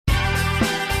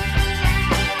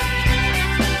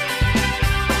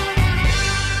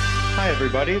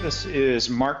everybody. This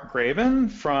is Mark Graven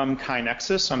from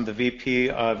KaiNexus. I'm the VP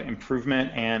of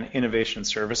Improvement and Innovation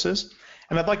Services.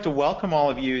 And I'd like to welcome all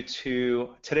of you to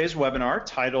today's webinar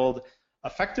titled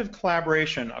Effective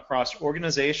Collaboration Across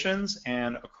Organizations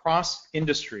and Across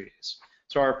Industries.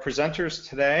 So our presenters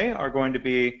today are going to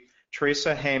be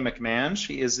Teresa Hay McMahon.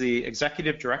 She is the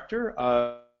Executive Director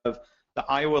of the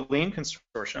Iowa Lean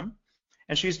Consortium.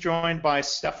 And she's joined by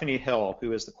Stephanie Hill,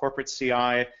 who is the Corporate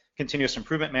CI Continuous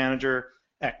Improvement Manager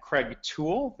at Craig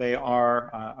Tool. They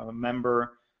are a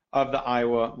member of the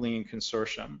Iowa Lean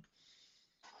Consortium.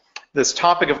 This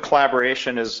topic of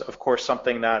collaboration is, of course,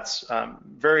 something that's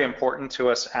very important to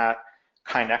us at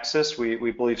KaiNexus.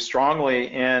 We believe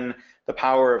strongly in the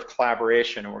power of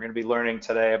collaboration, and we're going to be learning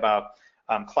today about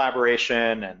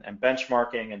collaboration and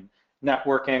benchmarking and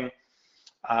networking.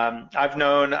 I've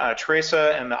known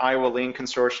Teresa and the Iowa Lean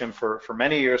Consortium for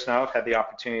many years now. I've had the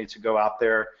opportunity to go out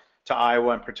there to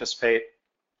Iowa and participate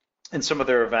in some of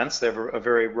their events. They have a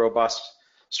very robust,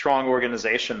 strong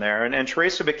organization there. And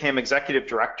Teresa became Executive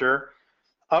Director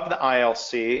of the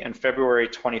ILC in February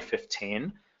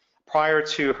 2015. Prior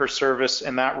to her service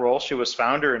in that role, she was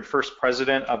founder and first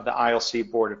president of the ILC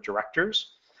Board of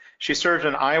Directors. She served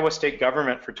in Iowa state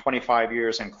government for 25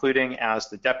 years, including as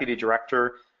the Deputy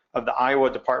Director of the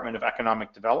Iowa Department of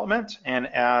Economic Development and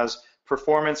as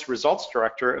Performance Results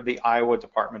Director of the Iowa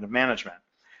Department of Management.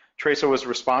 Teresa was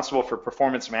responsible for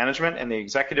performance management in the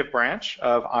executive branch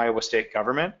of Iowa state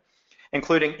government,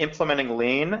 including implementing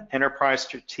lean, enterprise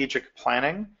strategic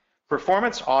planning,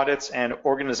 performance audits, and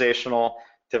organizational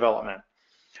development.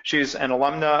 She's an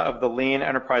alumna of the Lean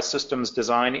Enterprise Systems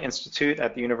Design Institute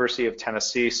at the University of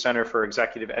Tennessee Center for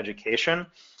Executive Education.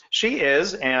 She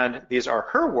is, and these are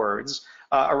her words,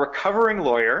 a recovering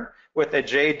lawyer with a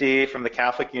JD from the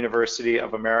Catholic University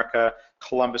of America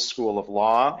Columbus School of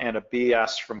Law and a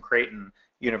BS from Creighton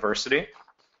University.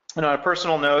 And on a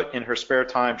personal note, in her spare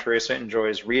time, Teresa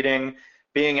enjoys reading,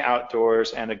 being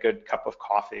outdoors, and a good cup of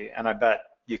coffee. And I bet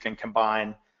you can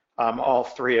combine all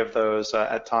three of those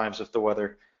at times if the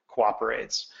weather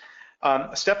cooperates.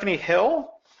 Stephanie Hill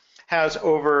has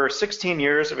over 16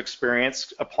 years of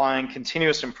experience applying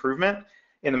continuous improvement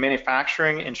in the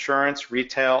manufacturing, insurance,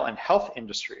 retail, and health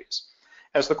industries.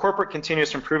 As the Corporate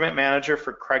Continuous Improvement Manager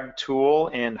for Craig Tool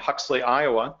in Huxley,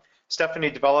 Iowa, Stephanie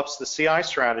develops the CI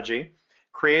strategy,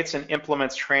 creates and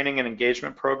implements training and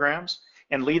engagement programs,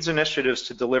 and leads initiatives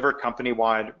to deliver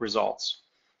company-wide results.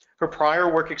 Her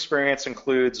prior work experience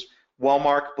includes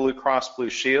Wellmark Blue Cross Blue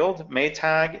Shield,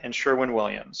 Maytag, and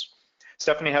Sherwin-Williams.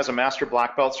 Stephanie has a Master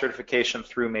Black Belt certification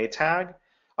through Maytag,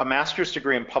 a master's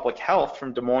degree in public health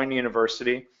from Des Moines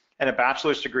University, and a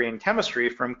bachelor's degree in chemistry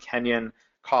from Kenyon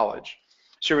College.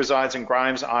 She resides in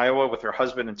Grimes, Iowa with her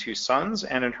husband and 2 sons,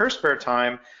 and in her spare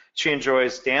time, she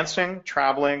enjoys dancing,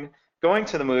 traveling, going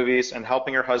to the movies, and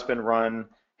helping her husband run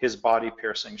his body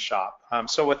piercing shop.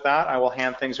 So with that, I will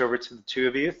hand things over to the 2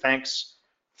 of you. Thanks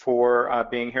for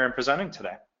being here and presenting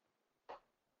today.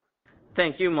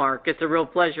 Thank you, Mark. It's a real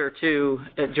pleasure to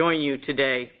join you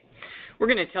today. We're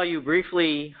going to tell you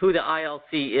briefly who the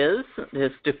ILC is,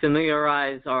 just to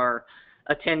familiarize our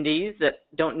attendees that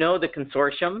don't know the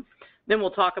consortium. Then we'll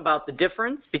talk about the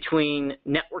difference between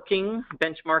networking,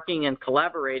 benchmarking, and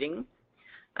collaborating.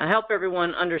 Help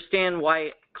everyone understand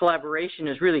why collaboration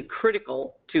is really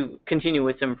critical to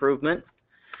continuous improvement.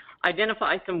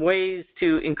 Identify some ways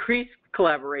to increase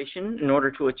collaboration in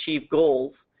order to achieve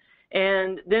goals.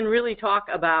 And then really talk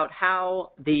about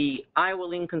how the Iowa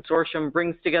Lean Consortium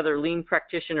brings together lean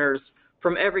practitioners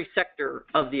from every sector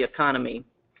of the economy.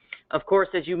 Of course,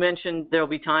 as you mentioned, there will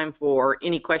be time for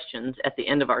any questions at the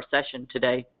end of our session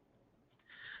today.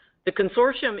 The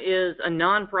consortium is a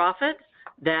nonprofit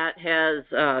that has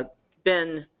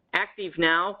been active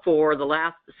now for the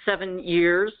last 7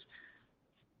 years.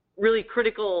 Really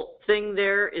critical thing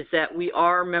there is that we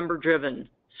are member-driven.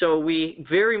 So we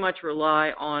very much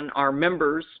rely on our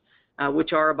members,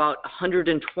 which are about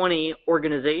 120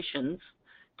 organizations,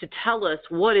 to tell us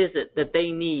what is it that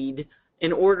they need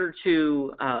in order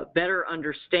to better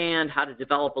understand how to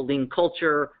develop a lean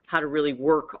culture, how to really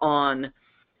work on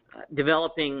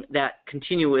developing that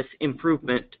continuous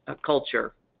improvement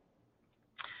culture.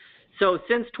 So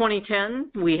since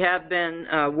 2010, we have been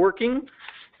working,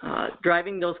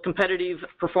 driving those competitive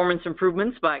performance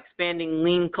improvements by expanding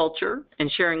lean culture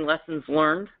and sharing lessons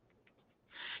learned.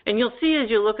 And you'll see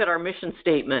as you look at our mission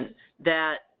statement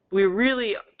that we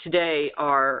really today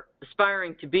are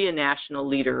aspiring to be a national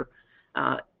leader,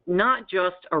 not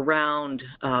just around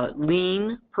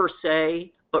lean per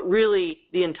se, but really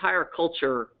the entire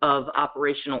culture of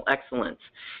operational excellence.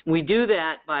 And we do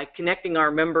that by connecting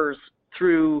our members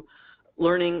through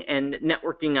learning and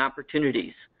networking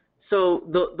opportunities. So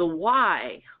the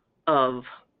why of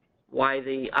why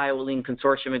the Iowa Lean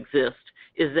Consortium exists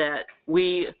is that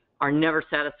we are never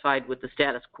satisfied with the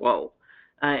status quo.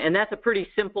 And that's a pretty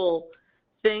simple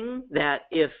thing, that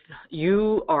if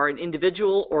you are an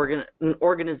individual or an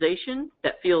organization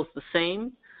that feels the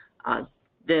same,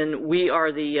 then we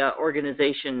are the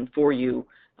organization for you.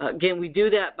 Again, we do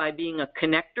that by being a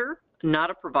connector, not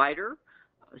a provider.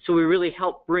 So we really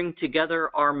help bring together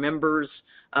our members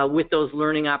with those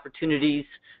learning opportunities,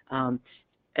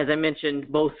 as I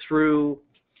mentioned, both through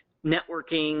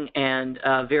networking and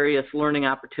various learning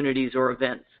opportunities or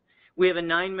events. We have a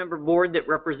 9-member board that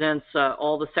represents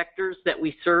all the sectors that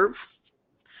we serve.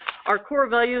 Our core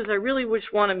values, I really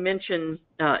want to mention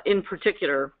in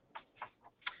particular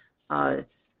the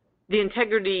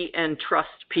integrity and trust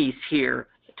piece here.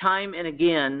 Time and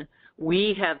again,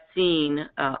 we have seen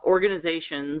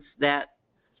organizations that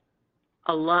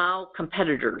allow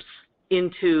competitors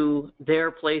into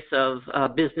their place of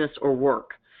business or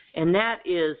work. And that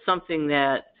is something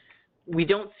that we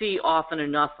don't see often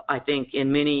enough, I think, in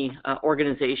many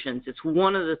organizations. It's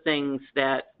one of the things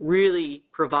that really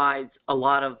provides a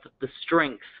lot of the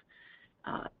strength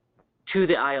to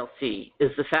the ILC,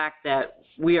 is the fact that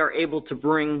we are able to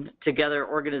bring together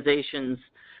organizations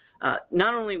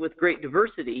not only with great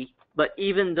diversity, but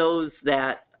even those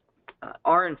that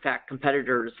are in fact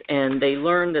competitors, and they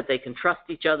learn that they can trust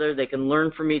each other, they can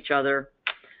learn from each other,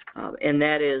 and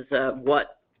that is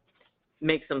what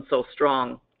makes them so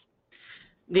strong.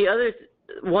 The other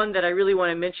one that I really want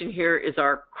to mention here is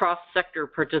our cross-sector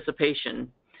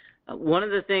participation. One of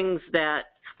the things that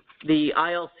the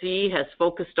ILC has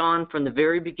focused on from the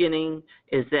very beginning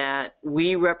is that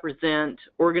we represent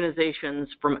organizations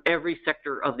from every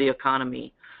sector of the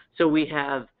economy. So we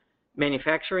have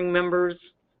manufacturing members,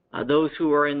 those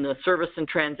who are in the service and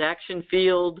transaction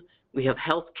field, we have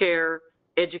healthcare,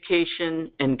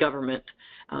 education, and government.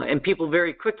 And people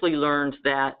very quickly learned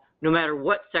that no matter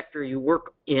what sector you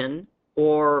work in,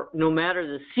 or no matter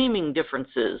the seeming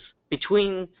differences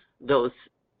between those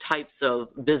types of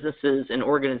businesses and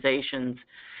organizations,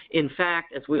 in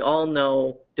fact, as we all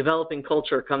know, developing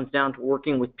culture comes down to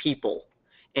working with people.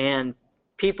 And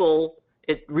people,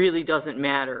 it really doesn't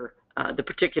matter the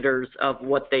particulars of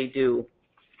what they do.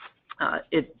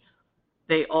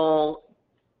 They all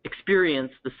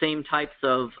experience the same types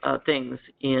of things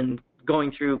in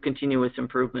going through continuous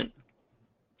improvement.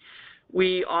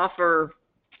 We offer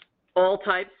all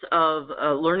types of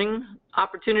learning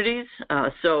opportunities.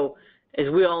 So as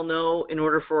we all know, in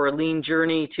order for a lean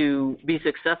journey to be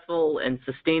successful and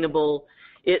sustainable,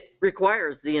 it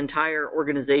requires the entire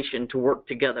organization to work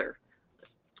together.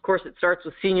 Of course, it starts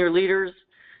with senior leaders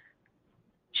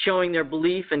showing their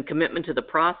belief and commitment to the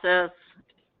process.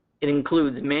 It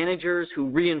includes managers who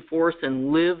reinforce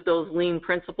and live those lean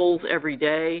principles every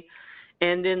day,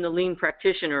 and then the lean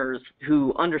practitioners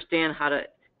who understand how to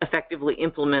effectively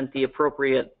implement the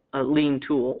appropriate lean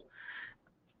tool.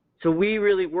 So we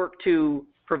really work to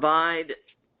provide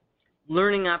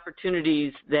learning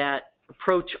opportunities that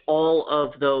approach all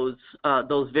of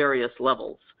those various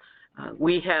levels.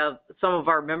 We have some of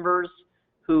our members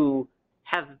who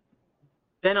have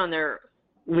been on their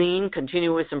lean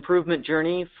continuous improvement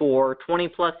journey for 20+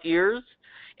 years,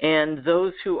 and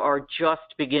those who are just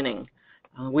beginning.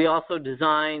 We also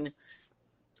design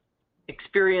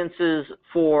experiences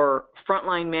for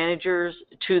frontline managers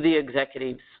to the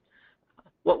executives.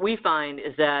 What we find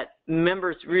is that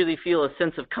members really feel a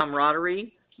sense of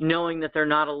camaraderie, knowing that they're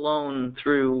not alone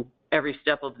through every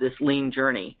step of this lean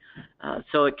journey.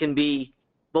 So it can be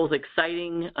both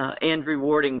exciting and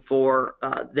rewarding for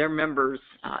their members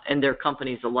and their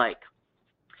companies alike.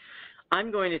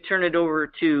 I'm going to turn it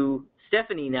over to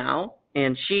Stephanie now,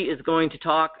 and she is going to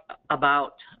talk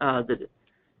about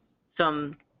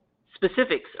some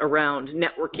specifics around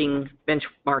networking,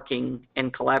 benchmarking,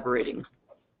 and collaborating.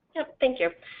 Yep, thank you.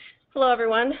 Hello,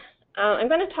 everyone. I'm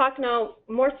going to talk now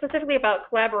more specifically about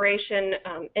collaboration,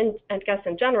 and I guess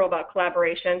in general about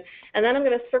collaboration, and then I'm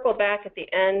going to circle back at the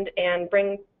end and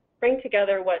bring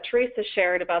together what Teresa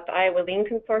shared about the Iowa Lean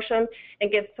Consortium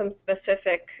and give some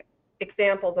specific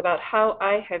examples about how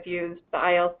I have used the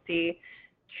ILC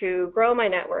to grow my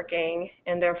networking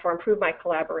and therefore improve my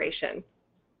collaboration.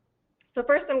 So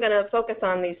first I'm going to focus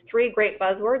on these 3 great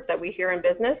buzzwords that we hear in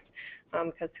business,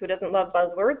 because who doesn't love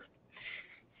buzzwords?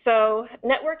 So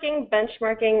networking,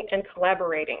 benchmarking, and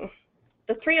collaborating.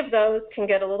 The 3 of those can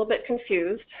get a little bit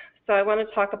confused, so I want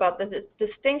to talk about the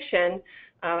distinction,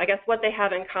 I guess what they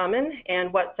have in common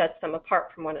and what sets them apart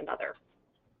from one another.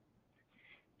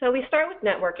 So we start with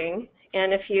networking,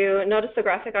 and if you notice the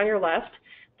graphic on your left,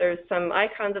 There's some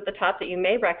icons at the top that you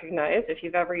may recognize if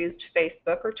you've ever used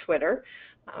Facebook or Twitter,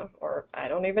 or I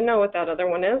don't even know what that other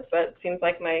one is, but it seems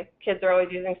like my kids are always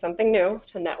using something new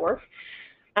to network.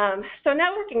 So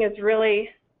networking is really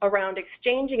around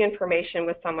exchanging information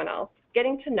with someone else,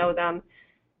 getting to know them,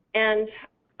 and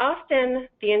often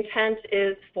the intent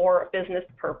is for a business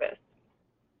purpose.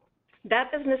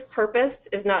 That business purpose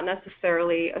is not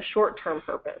necessarily a short-term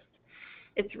purpose.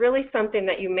 It's really something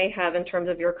that you may have in terms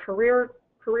of your career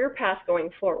path going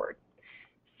forward.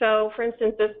 So, for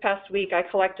instance, this past week I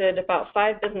collected about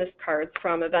 5 business cards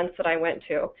from events that I went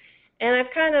to, and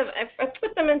I've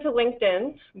put them into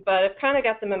LinkedIn, but I've kind of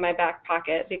got them in my back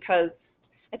pocket because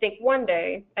I think one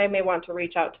day I may want to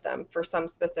reach out to them for some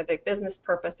specific business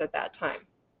purpose at that time.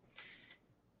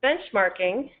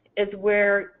 Benchmarking is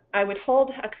where I would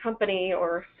hold a company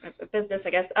or a business,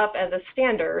 I guess, up as a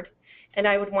standard, and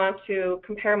I would want to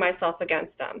compare myself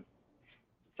against them.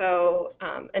 So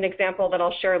an example that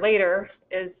I'll share later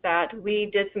is that we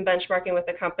did some benchmarking with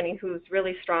a company who's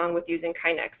really strong with using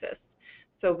KaiNexus.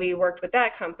 So we worked with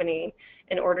that company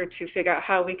in order to figure out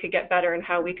how we could get better and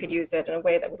how we could use it in a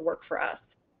way that would work for us.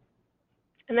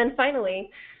 And then finally,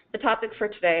 the topic for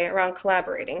today around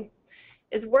collaborating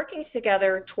is working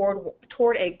together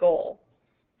toward a goal.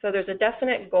 So there's a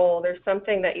definite goal, there's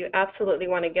something that you absolutely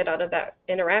want to get out of that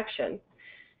interaction.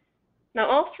 Now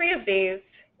all 3 of these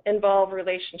involve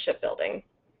relationship building.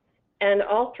 And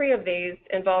all 3 of these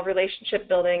involve relationship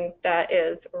building that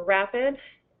is rapid,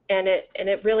 and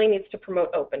it really needs to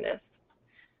promote openness.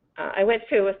 I went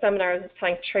to a seminar, I was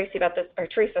telling Tracy about this, or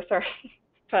Teresa, sorry,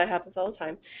 probably happens all the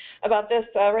time, about this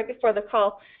right before the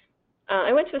call.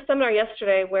 I went to a seminar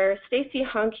yesterday where Stacy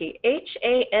Hanke,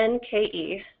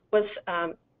 H-A-N-K-E, was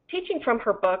teaching from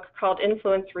her book called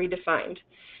Influence Redefined.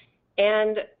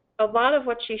 And a lot of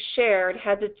what she shared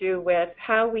had to do with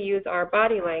how we use our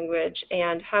body language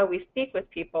and how we speak with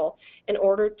people in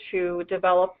order to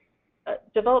develop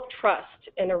trust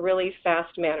in a really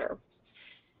fast manner.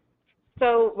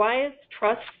 So why is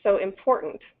trust so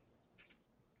important?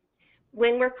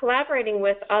 When we're collaborating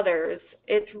with others,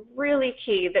 it's really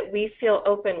key that we feel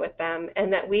open with them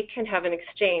and that we can have an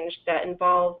exchange that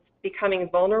involves becoming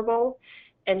vulnerable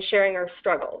and sharing our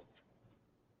struggles.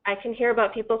 I can hear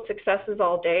about people's successes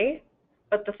all day,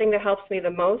 but the thing that helps me the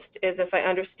most is if I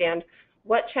understand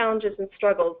what challenges and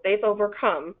struggles they've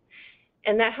overcome,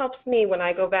 and that helps me when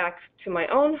I go back to my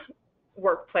own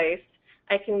workplace.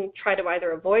 I can try to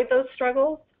either avoid those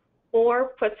struggles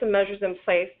or put some measures in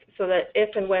place so that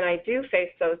if and when I do face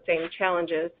those same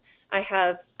challenges, I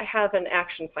have an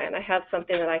action plan. I have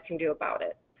something that I can do about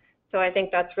it. So I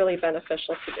think that's really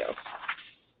beneficial to do.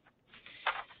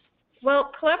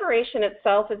 Well, collaboration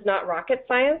itself is not rocket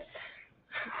science,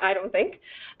 I don't think,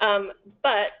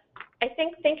 but I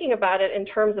think thinking about it in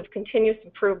terms of continuous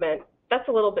improvement, that's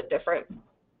a little bit different.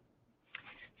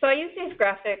 So I use these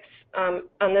graphics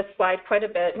on this slide quite a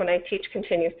bit when I teach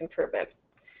continuous improvement.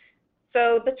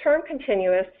 So the term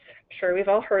continuous, I'm sure we've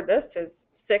all heard this, is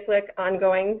cyclic,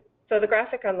 ongoing. So the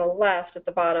graphic on the left at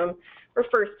the bottom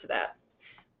refers to that.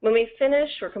 When we finish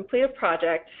or complete a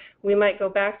project, we might go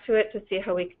back to it to see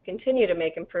how we can continue to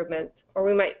make improvements, or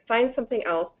we might find something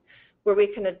else where we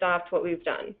can adopt what we've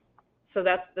done. So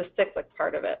that's the cyclic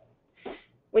part of it.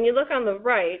 When you look on the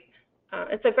right,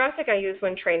 it's a graphic I use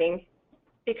when training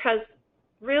because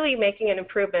really making an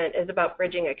improvement is about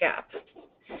bridging a gap.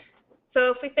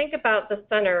 So if we think about the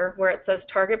center where it says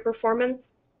target performance,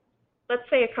 let's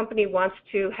say a company wants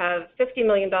to have $50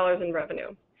 million in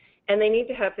revenue, and they need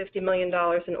to have $50 million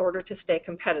in order to stay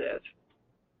competitive.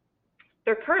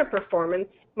 Their current performance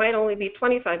might only be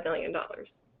 $25 million.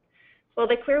 Well,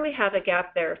 they clearly have a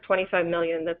gap there of $25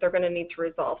 million that they're going to need to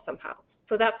resolve somehow.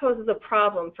 So that poses a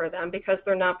problem for them because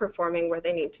they're not performing where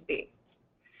they need to be.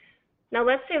 Now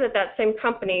let's say that that same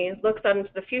company looks out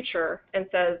into the future and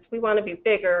says, we want to be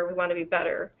bigger, we want to be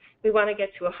better, we want to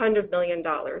get to $100 million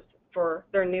for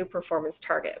their new performance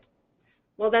target.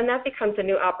 Well, then that becomes a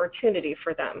new opportunity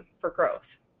for them for growth.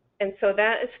 And so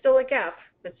that is still a gap,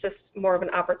 it's just more of an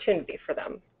opportunity for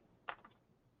them.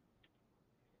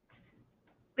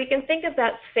 We can think of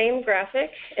that same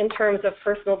graphic in terms of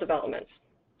personal development.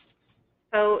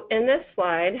 So in this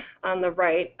slide on the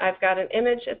right, I've got an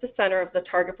image at the center of the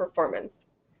target performance.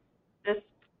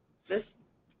 This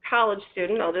college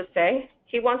student, I'll just say,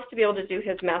 he wants to be able to do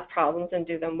his math problems and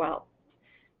do them well.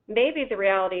 Maybe the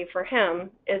reality for him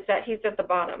is that he's at the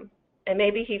bottom, and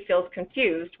maybe he feels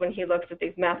confused when he looks at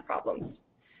these math problems.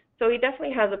 So he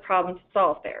definitely has a problem to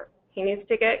solve there. He needs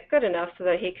to get good enough so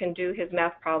that he can do his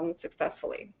math problems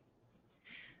successfully.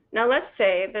 Now let's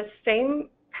say the same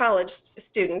college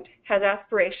student has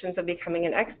aspirations of becoming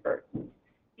an expert.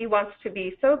 He wants to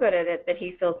be so good at it that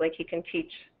he feels like he can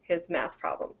teach his math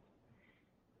problems.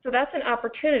 So that's an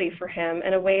opportunity for him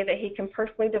and a way that he can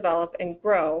personally develop and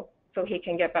grow so he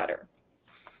can get better.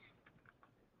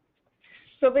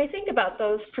 So if we think about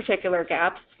those particular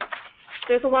gaps,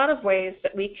 there's a lot of ways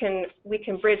that we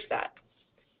can bridge that.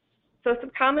 So some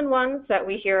common ones that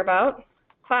we hear about: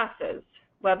 classes,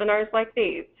 webinars like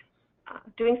these,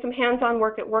 doing some hands-on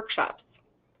work at workshops,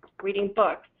 reading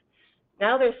books.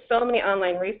 Now there's so many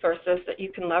online resources that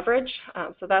you can leverage,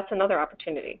 so that's another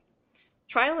opportunity.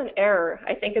 Trial and error,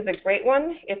 I think, is a great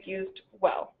one if used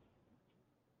well.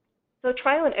 So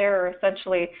trial and error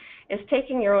essentially is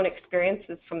taking your own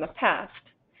experiences from the past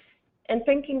and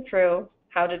thinking through,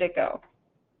 how did it go?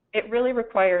 It really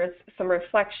requires some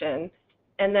reflection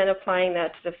and then applying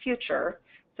that to the future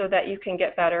so that you can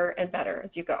get better and better as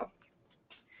you go.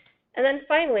 And then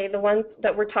finally, the one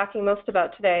that we're talking most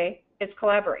about today is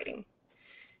collaborating.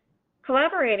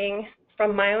 Collaborating,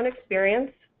 from my own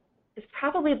experience, is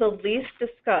probably the least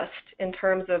discussed in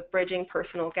terms of bridging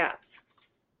personal gaps.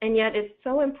 And yet it's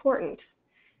so important.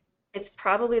 It's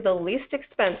probably the least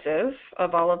expensive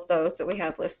of all of those that we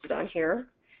have listed on here.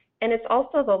 And it's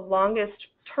also the longest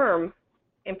term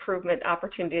improvement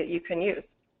opportunity that you can use.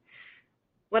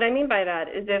 What I mean by that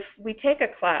is if we take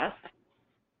a class,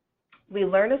 we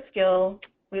learn a skill,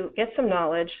 we get some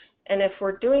knowledge, and if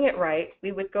we're doing it right,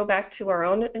 we would go back to our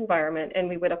own environment and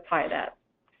we would apply that.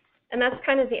 And that's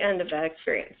kind of the end of that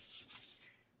experience.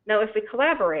 Now, if we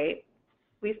collaborate,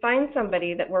 we find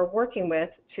somebody that we're working with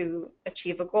to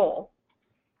achieve a goal.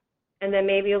 And then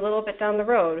maybe a little bit down the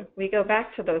road, we go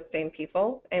back to those same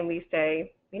people and we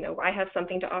say, you know, I have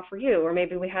something to offer you, or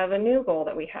maybe we have a new goal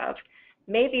that we have.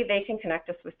 Maybe they can connect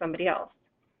us with somebody else.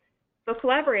 So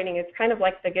collaborating is kind of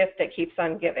like the gift that keeps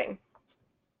on giving.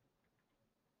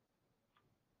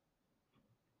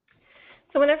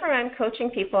 So whenever I'm coaching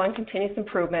people on continuous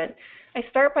improvement, I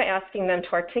start by asking them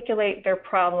to articulate their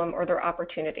problem or their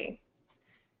opportunity.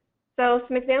 So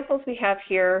some examples we have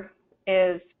here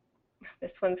is,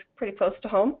 this one's pretty close to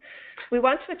home. We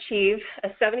want to achieve a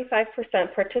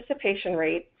 75% participation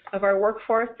rate of our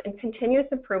workforce in continuous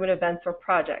improvement events or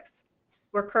projects.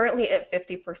 We're currently at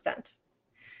 50%.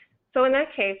 So in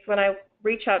that case, when I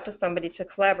reach out to somebody to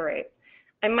collaborate,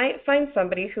 I might find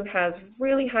somebody who has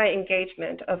really high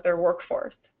engagement of their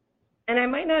workforce. And I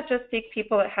might not just seek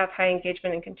people that have high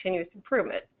engagement and continuous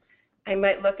improvement. I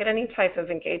might look at any type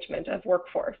of engagement of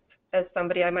workforce as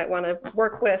somebody I might want to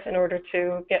work with in order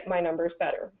to get my numbers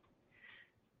better.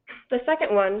 The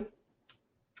second one,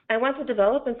 I want to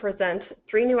develop and present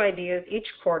 3 new ideas each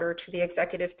quarter to the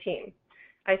executive team.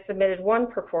 I submitted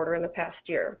 1 per quarter in the past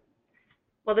year.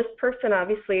 Well, this person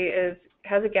obviously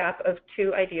has a gap of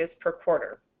 2 ideas per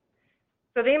quarter.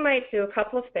 So they might do a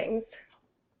couple of things.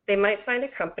 They might find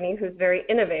a company who's very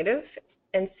innovative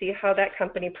and see how that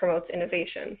company promotes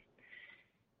innovation.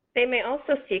 They may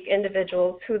also seek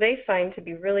individuals who they find to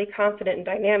be really confident and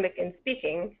dynamic in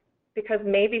speaking, because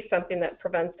maybe something that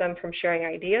prevents them from sharing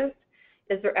ideas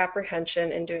is their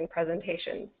apprehension in doing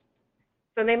presentations.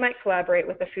 So they might collaborate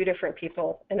with a few different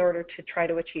people in order to try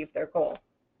to achieve their goal.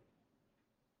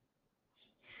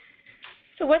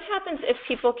 So what happens if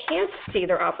people can't see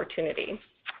their opportunity?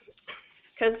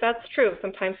 Because that's true.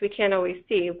 Sometimes we can't always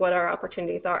see what our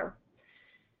opportunities are.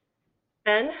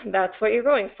 Then that's what you're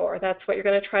going for. That's what you're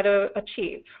going to try to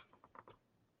achieve.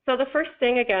 So the first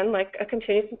thing, again, like a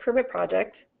continuous improvement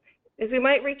project, is we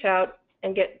might reach out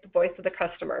and get the voice of the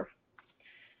customer.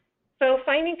 So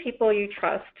finding people you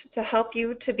trust to help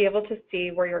you to be able to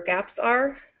see where your gaps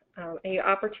are and your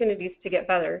opportunities to get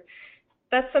better,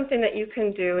 that's something that you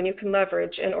can do and you can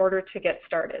leverage in order to get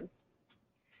started.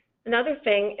 Another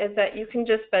thing is that you can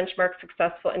just benchmark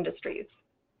successful industries.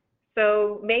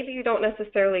 So maybe you don't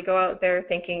necessarily go out there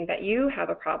thinking that you have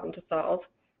a problem to solve,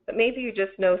 but maybe you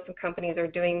just know some companies are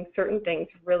doing certain things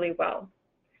really well.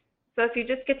 So if you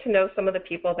just get to know some of the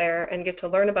people there and get to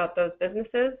learn about those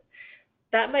businesses,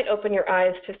 that might open your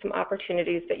eyes to some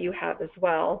opportunities that you have as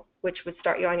well, which would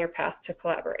start you on your path to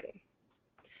collaborating.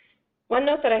 One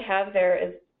note that I have there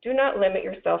is do not limit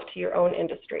yourself to your own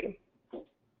industry.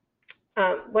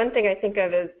 One thing I think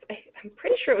of is, I'm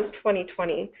pretty sure it was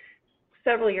 2020,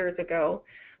 several years ago.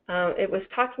 It was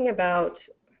talking about,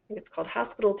 I think it's called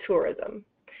hospital tourism.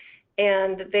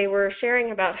 And they were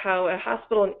sharing about how a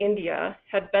hospital in India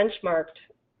had benchmarked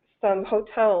some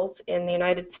hotels in the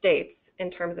United States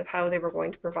in terms of how they were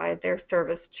going to provide their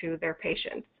service to their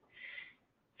patients.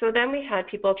 So then we had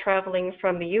people traveling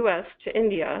from the US to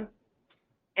India,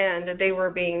 and they were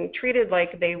being treated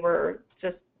like they were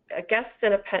just guests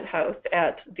in a penthouse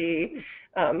at the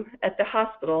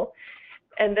hospital.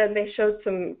 And then they showed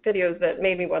some videos that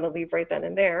made me want to leave right then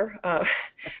and there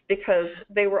because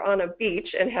they were on a beach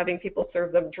and having people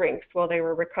serve them drinks while they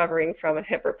were recovering from a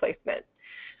hip replacement.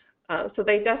 So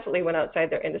they definitely went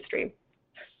outside their industry.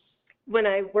 When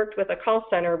I worked with a call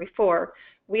center before,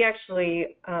 we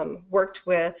actually worked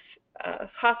with a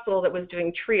hospital that was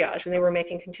doing triage, and they were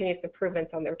making continuous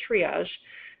improvements on their triage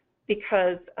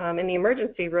because in the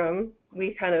emergency room,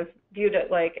 we kind of viewed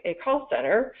it like a call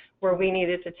center where we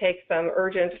needed to take some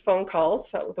urgent phone calls,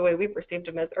 so the way we perceived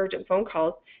them as urgent phone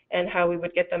calls, and how we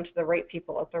would get them to the right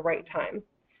people at the right time.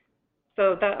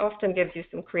 So that often gives you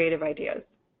some creative ideas.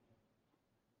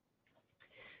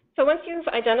 So once you've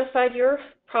identified your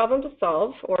problem to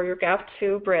solve or your gap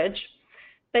to bridge,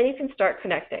 then you can start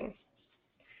connecting.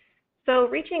 So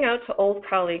reaching out to old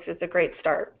colleagues is a great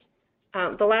start.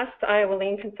 The last Iowa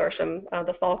Lean Consortium,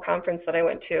 the fall conference that I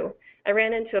went to, I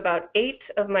ran into about 8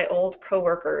 of my old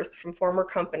coworkers from former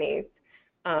companies.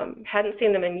 Hadn't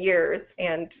seen them in years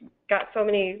and got so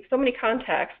many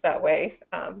contacts that way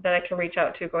that I can reach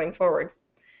out to going forward.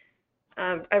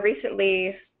 I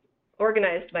recently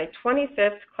organized my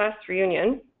 25th class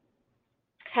reunion.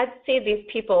 Hadn't seen these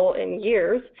people in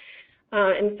years,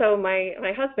 and so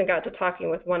my husband got to talking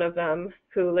with one of them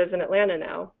who lives in Atlanta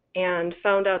now and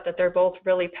found out that they're both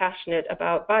really passionate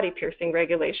about body piercing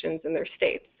regulations in their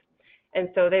states. And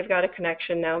so they've got a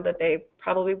connection now that they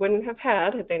probably wouldn't have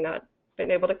had they not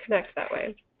been able to connect that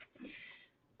way.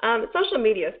 Social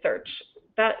media search,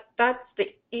 that's the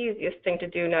easiest thing to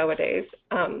do nowadays.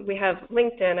 We have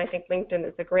LinkedIn. I think LinkedIn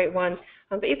is a great one,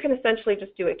 but you can essentially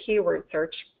just do a keyword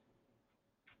search.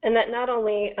 And that not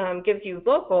only gives you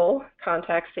local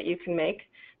contacts that you can make,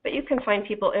 but you can find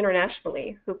people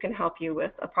internationally who can help you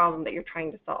with a problem that you're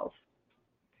trying to solve.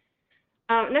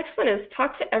 Next one is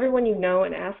talk to everyone you know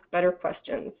and ask better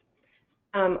questions.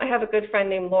 I have a good friend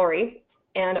named Lori,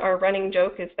 and our running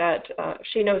joke is that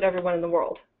she knows everyone in the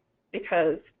world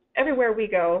because everywhere we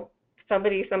go,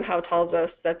 somebody somehow tells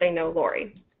us that they know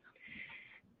Lori.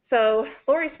 So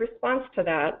Lori's response to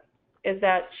that is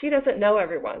that she doesn't know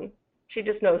everyone. She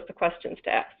just knows the questions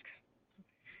to ask.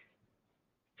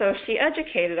 So she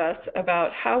educated us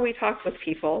about how we talk with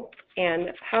people and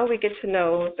how we get to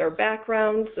know their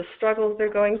backgrounds, the struggles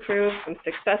they're going through, some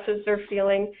successes they're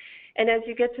feeling. And as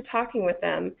you get to talking with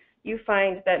them, you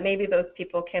find that maybe those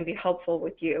people can be helpful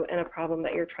with you in a problem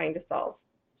that you're trying to solve.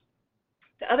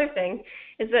 The other thing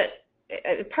is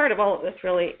that part of all of this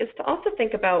really is to also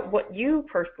think about what you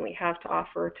personally have to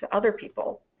offer to other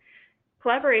people.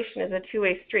 Collaboration is a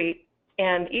two-way street,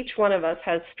 and each one of us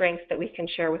has strengths that we can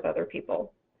share with other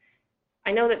people.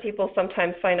 I know that people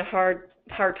sometimes find a hard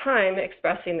time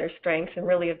expressing their strengths and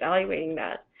really evaluating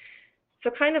that. So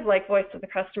kind of like voice of the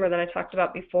customer that I talked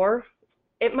about before,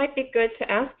 it might be good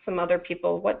to ask some other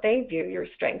people what they view your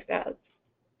strengths as,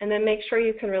 and then make sure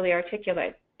you can really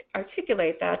articulate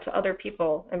that to other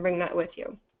people and bring that with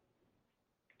you.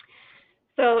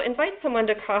 So invite someone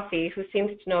to coffee who seems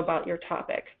to know about your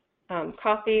topic.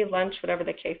 Coffee, lunch, whatever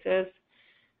the case is.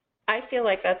 I feel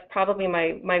like that's probably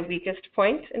my weakest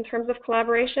point in terms of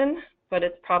collaboration, but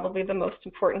it's probably the most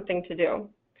important thing to do.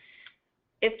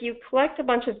 If you collect a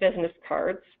bunch of business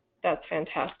cards, that's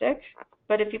fantastic,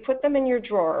 but if you put them in your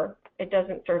drawer, it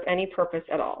doesn't serve any purpose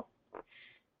at all.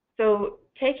 So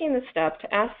taking the step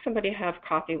to ask somebody to have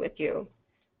coffee with you,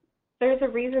 there's a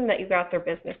reason that you got their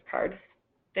business card.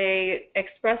 They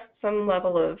expressed some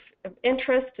level of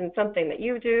interest in something that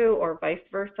you do or vice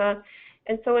versa,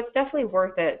 and so it's definitely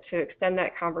worth it to extend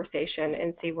that conversation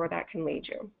and see where that can lead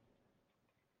you.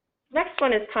 Next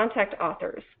one is contact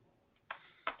authors.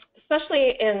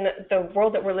 Especially in the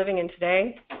world that we're living in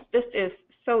today, this is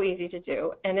so easy to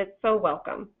do, and it's so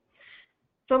welcome.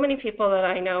 So many people that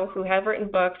I know who have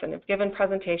written books and have given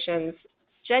presentations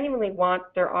genuinely want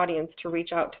their audience to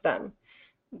reach out to them.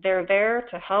 They're there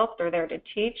to help, they're there to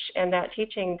teach, and that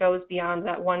teaching goes beyond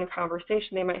that one conversation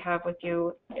they might have with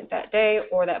you that day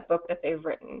or that book that they've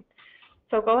written.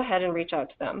 So go ahead and reach out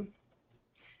to them.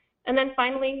 And then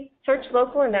finally, search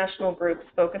local and national groups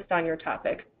focused on your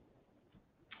topic.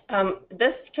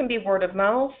 This can be word of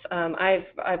mouth.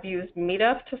 I've used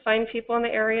Meetup to find people in the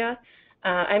area.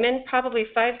 I'm in probably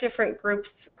 5 different groups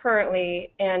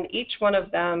currently, and each one of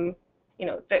them,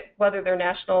 whether they're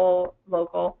national,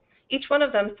 local, each one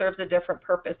of them serves a different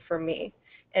purpose for me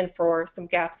and for some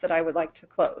gaps that I would like to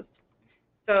close.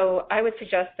 So I would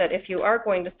suggest that if you are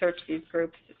going to search these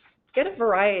groups, get a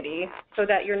variety so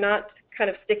that you're not kind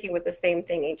of sticking with the same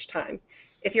thing each time.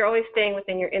 If you're always staying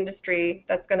within your industry,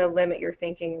 that's going to limit your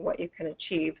thinking and what you can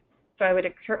achieve. So I would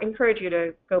encourage you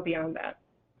to go beyond that.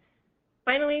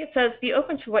 Finally, it says, be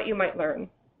open to what you might learn.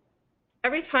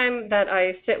 every time that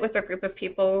I sit with a group of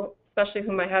people, especially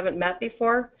whom I haven't met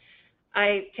before,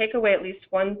 I take away at least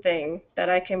one thing that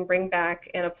I can bring back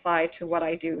and apply to what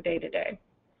I do day to day.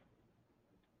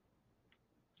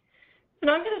 So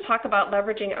now I'm going to talk about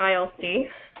leveraging ILC.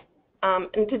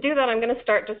 And to do that, I'm going to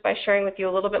start just by sharing with you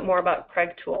a little bit more about Craig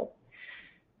Tool.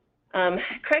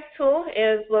 Craig Tool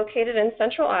is located in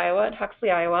central Iowa, at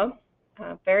Huxley, Iowa,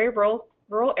 a very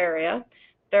rural area.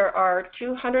 There are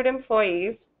 200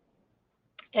 employees,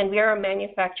 and we are a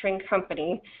manufacturing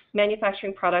company,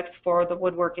 manufacturing products for the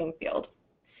woodworking field.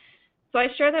 So I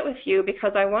share that with you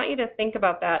because I want you to think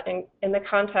about that in the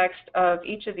context of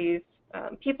each of these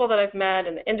people that I've met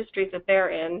and the industries that they're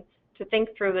in, to think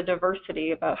through the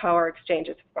diversity about how our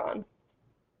exchanges have gone.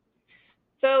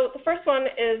 So the first one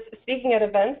is speaking at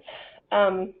events.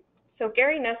 So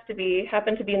Gary Nestaby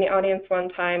happened to be in the audience one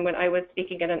time when I was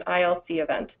speaking at an ILC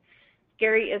event.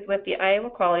 Gary is with the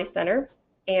Iowa Quality Center,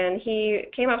 and he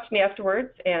came up to me afterwards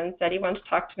and said he wanted to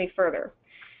talk to me further.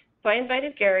 So I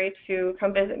invited Gary to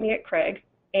come visit me at Craig,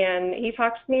 and he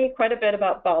talked to me quite a bit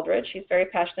about Baldrige. He's very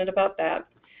passionate about that.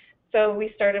 So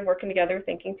we started working together,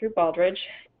 thinking through Baldrige.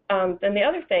 Then the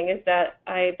other thing is that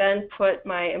I then put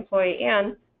my employee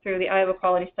Ann through the Iowa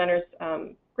Quality Center's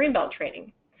Greenbelt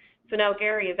training. So now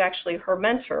Gary is actually her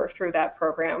mentor through that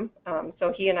program.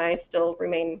 So he and I still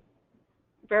remain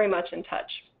very much in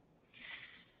touch.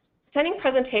 Attending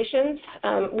presentations,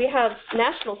 we have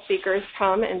national speakers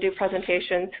come and do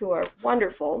presentations who are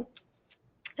wonderful.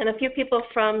 And a few people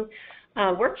from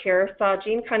work here saw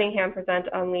Jean Cunningham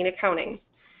present on lean accounting.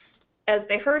 As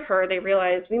they heard her, they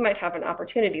realized we might have an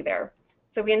opportunity there.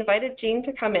 So we invited Jean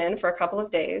to come in for a couple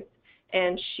of days,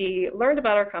 and she learned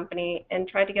about our company and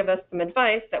tried to give us some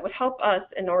advice that would help us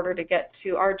in order to get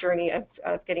to our journey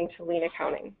of getting to lean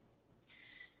accounting.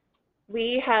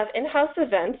 We have in-house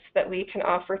events that we can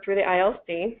offer through the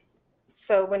ILC.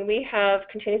 So when we have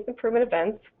continuous improvement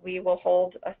events, we will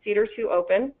hold a seat or two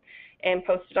open and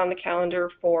post it on the calendar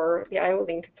for the Iowa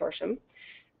Lean Consortium.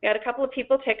 We had a couple of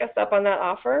people take us up on that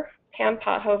offer, Pam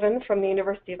Pothoven from the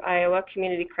University of Iowa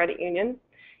Community Credit Union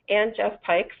and Jeff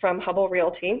Pike from Hubble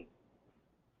Realty.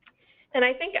 And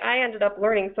I think I ended up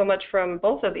learning so much from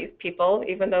both of these people,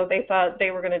 even though they thought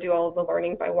they were going to do all of the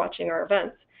learning by watching our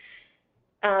events.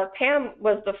 Pam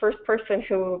was the first person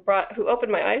who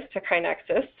opened my eyes to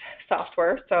KaiNexus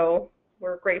software, so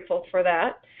we're grateful for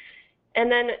that.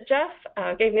 And then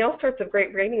Jeff gave me all sorts of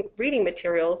great reading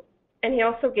materials, and he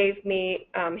also gave me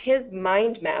his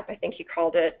mind map, I think he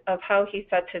called it, of how he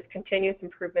sets his continuous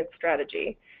improvement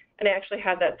strategy. And I actually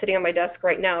have that sitting on my desk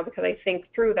right now because I think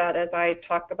through that as I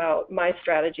talk about my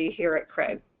strategy here at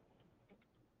Craig.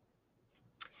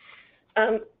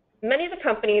 Many of the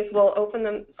companies will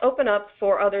open up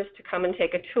for others to come and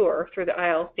take a tour through the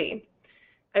ILC.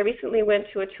 I recently went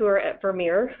to a tour at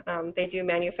Vermeer. They do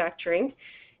manufacturing.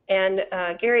 And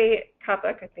Gary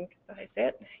Kopic, I think I say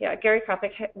it, yeah, Gary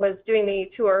Kopic was doing the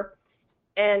tour,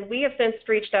 and we have since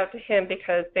reached out to him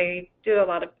because they do a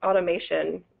lot of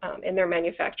automation in their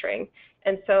manufacturing.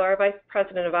 And so our Vice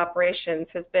President of Operations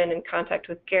has been in contact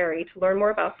with Gary to learn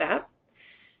more about that.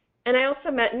 And I also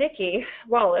met Nikki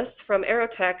Wallace from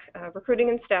Aerotech Recruiting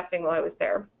and Staffing while I was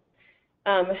there.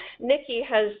 Nikki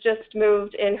has just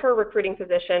moved in her recruiting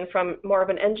position from more of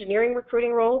an engineering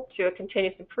recruiting role to a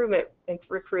continuous improvement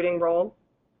recruiting role.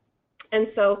 And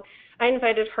so I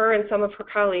invited her and some of her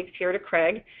colleagues here to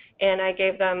Craig, and I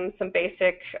gave them some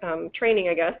basic training,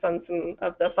 I guess, on some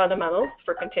of the fundamentals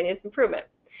for continuous improvement.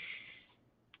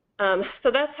 So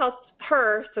that's helped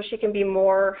her so she can be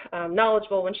more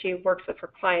knowledgeable when she works with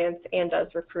her clients and does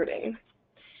recruiting.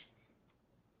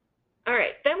 All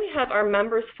right, then we have our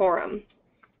members forum.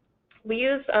 We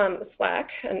use Slack,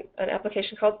 an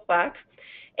application called Slack,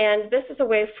 and this is a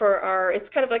way for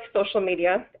it's kind of like social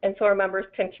media, and so our members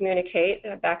can communicate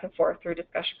back and forth through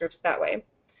discussion groups that way.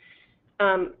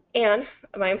 Anne,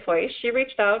 my employee, she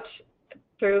reached out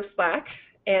through Slack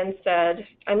and said,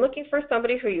 I'm looking for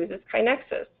somebody who uses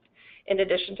KaiNexus in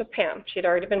addition to Pam. She had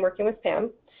already been working with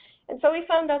Pam. And so we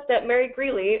found out that Mary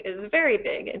Greeley is very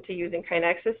big into using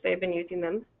KaiNexus. They've been using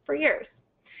them for years.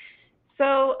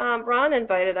 So Ron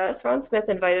Smith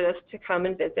invited us to come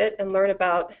and visit and learn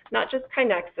about not just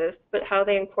KaiNexus, but how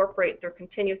they incorporate their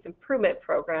continuous improvement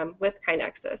program with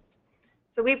KaiNexus.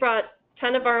 So we brought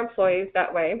 10 of our employees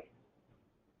that way.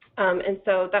 And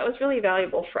so that was really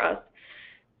valuable for us.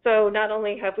 So not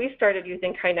only have we started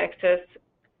using KaiNexus,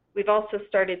 we've also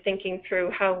started thinking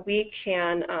through how we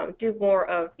can do more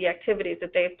of the activities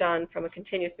that they've done from a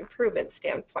continuous improvement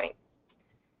standpoint.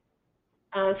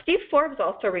 Steve Forbes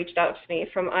also reached out to me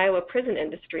from Iowa Prison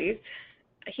Industries.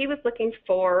 He was looking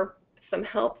for some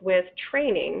help with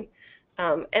training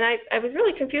And I was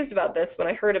really confused about this when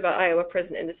I heard about Iowa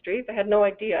Prison Industries. I had no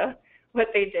idea what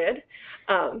they did,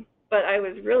 but I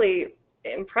was really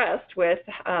impressed with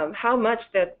how much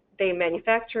that they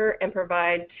manufacture and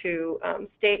provide to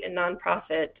state and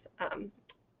nonprofit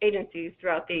agencies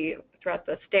throughout the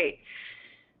state.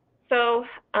 So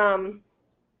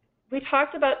we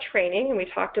talked about training, and we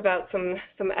talked about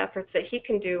some efforts that he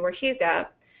can do where he's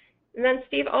at. And then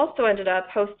Steve also ended up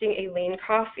hosting a lean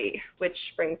coffee, which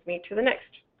brings me to the next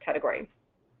category.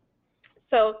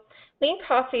 So lean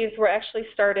coffees were actually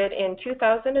started in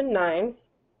 2009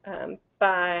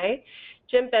 by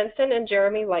Jim Benson and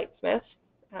Jeremy Lightsmith.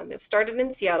 It started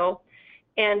in Seattle,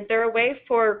 and they're a way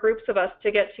for groups of us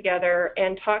to get together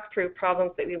and talk through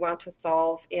problems that we want to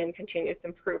solve in continuous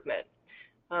improvement.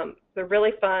 They're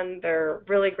really fun. They're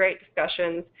really great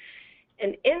discussions.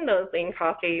 And in those lean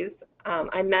coffees,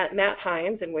 I met Matt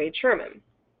Hines and Wade Sherman.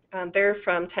 They're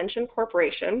from Tension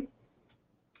Corporation.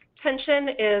 Tension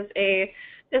is a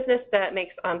business that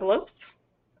makes envelopes.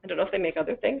 I don't know if they make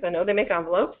other things. I know they make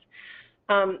envelopes.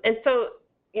 And so,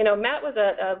 you know, Matt was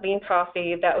at a lean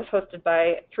coffee that was hosted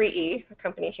by 3E, a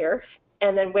company here,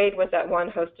 and then Wade was at one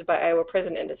hosted by Iowa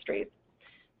Prison Industries.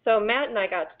 So Matt and I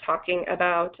got to talking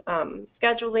about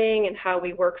scheduling and how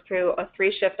we work through a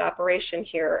 3-shift operation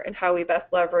here and how we best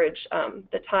leverage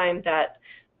the time that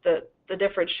the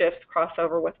different shifts cross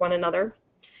over with one another.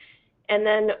 And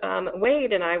then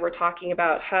Wade and I were talking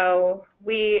about how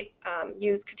we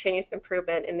use continuous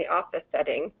improvement in the office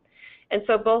setting. And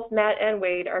so both Matt and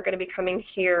Wade are going to be coming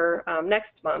here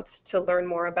next month to learn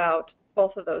more about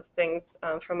both of those things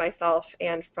from myself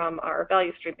and from our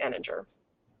value stream manager.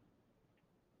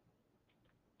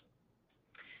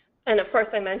 And of course,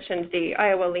 I mentioned the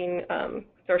Iowa Lean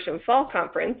Consortium Fall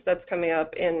Conference that's coming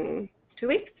up in 2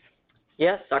 weeks.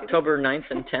 Yes, October 9th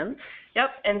and 10th. Yep,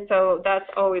 and so that's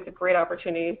always a great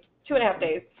opportunity, 2.5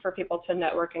 days for people to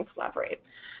network and collaborate.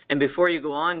 And before you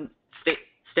go on,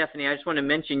 Stephanie, I just want to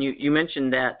mention, you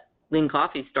mentioned that Lean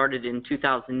Coffee started in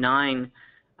 2009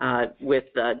 with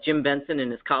Jim Benson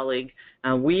and his colleague.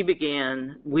 We,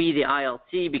 the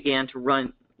ILC, began to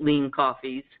run Lean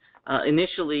Coffees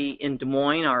initially in Des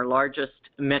Moines, our largest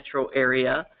metro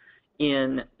area,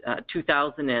 in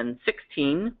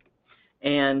 2016.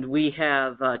 And we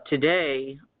have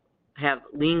today have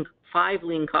 5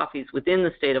 lean coffees within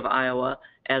the state of Iowa,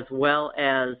 as well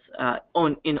as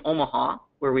in Omaha,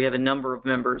 where we have a number of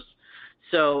members.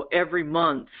 So every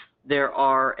month there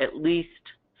are at least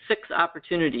 6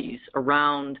 opportunities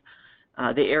around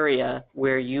the area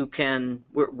where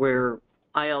where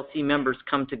ILC members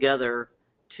come together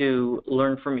to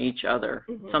learn from each other.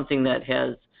 Mm-hmm. Something that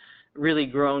has really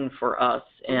grown for us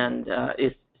and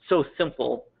is so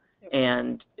simple.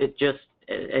 And it just,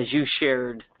 as you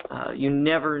shared, you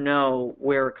never know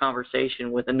where a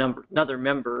conversation with another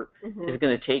member mm-hmm. is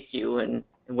going to take you and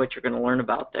what you're going to learn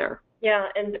about there. Yeah,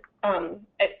 and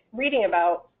reading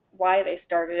about why they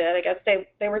started it, I guess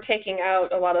they were taking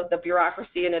out a lot of the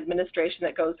bureaucracy and administration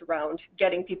that goes around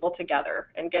getting people together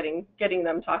and getting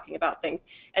them talking about things.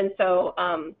 And so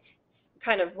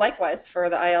kind of likewise for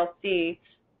the ILC,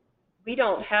 we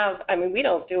don't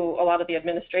do a lot of the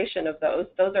administration of those.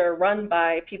 Those are run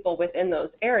by people within those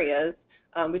areas.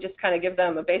 We just kind of give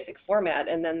them a basic format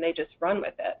and then they just run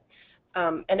with it.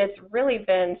 And it's really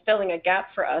been filling a gap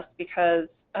for us because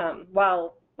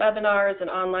while webinars and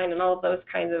online and all of those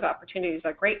kinds of opportunities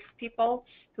are great for people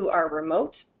who are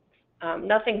remote,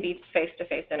 nothing beats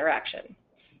face-to-face interaction.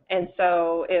 And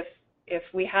so if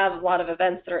we have a lot of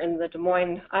events that are in the Des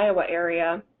Moines, Iowa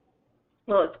area,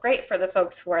 well, it's great for the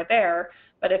folks who are there,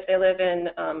 but if they live in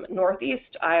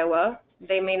northeast Iowa,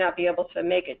 they may not be able to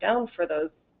make it down for those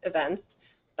events,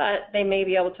 but they may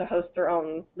be able to host their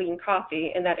own lean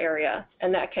coffee in that area,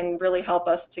 and that can really help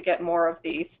us to get more of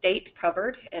the state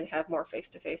covered and have more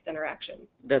face-to-face interaction.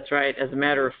 That's right. As a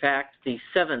matter of fact, the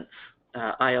 7th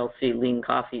ILC Lean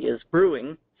Coffee is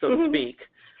brewing, so to speak,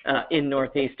 in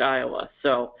northeast Iowa.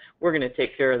 So we're going to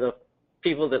take care of the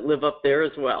people that live up there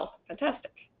as well.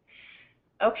 Fantastic.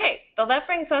 Okay, so that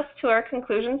brings us to our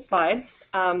conclusion slide.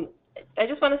 I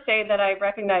just want to say that I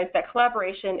recognize that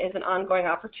collaboration is an ongoing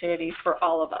opportunity for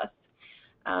all of us.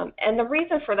 And the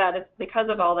reason for that is because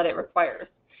of all that it requires.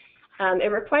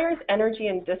 It requires energy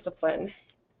and discipline.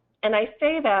 And I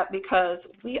say that because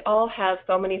we all have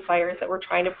so many fires that we're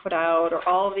trying to put out or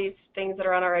all of these things that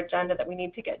are on our agenda that we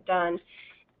need to get done.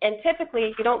 And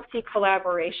typically, you don't see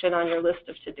collaboration on your list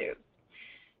of to-dos.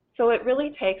 So it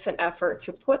really takes an effort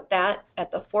to put that at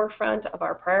the forefront of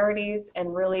our priorities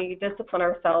and really discipline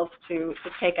ourselves to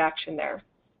take action there.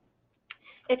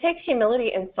 It takes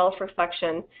humility and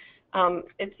self-reflection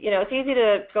It's easy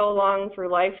to go along through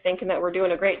life thinking that we're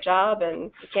doing a great job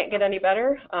and it can't get any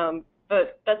better,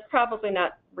 but that's probably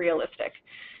not realistic.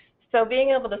 So being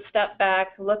able to step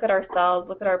back, look at ourselves,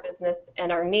 look at our business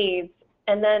and our needs,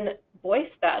 and then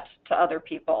voice that to other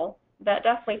people, that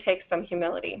definitely takes some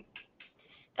humility.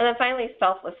 And then finally,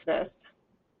 selflessness.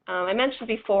 I mentioned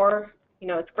before,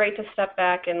 it's great to step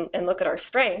back and look at our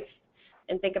strengths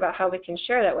and think about how we can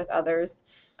share that with others.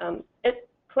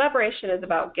 Collaboration is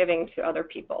about giving to other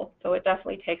people, so it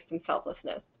definitely takes some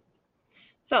selflessness.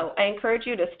 So I encourage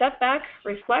you to step back,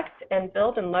 reflect, and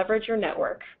build and leverage your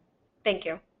network. Thank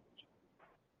you.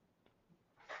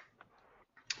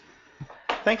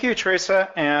 Thank you,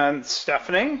 Teresa and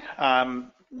Stephanie.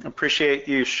 Appreciate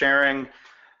you sharing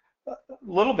a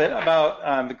little bit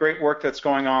about the great work that's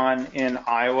going on in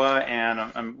Iowa,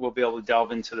 and we'll be able to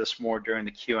delve into this more during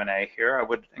the Q&A here. I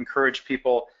would encourage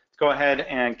people to go ahead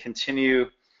and continue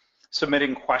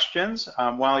submitting questions.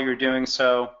 While you're doing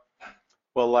so,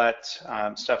 we'll let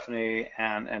Stephanie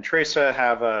and Teresa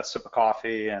have a sip of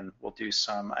coffee, and we'll do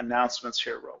some announcements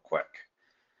here real quick.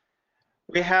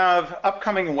 We have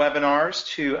upcoming webinars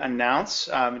to announce,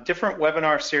 different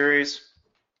webinar series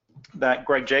that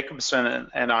Greg Jacobson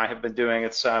and I have been doing.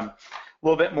 It's a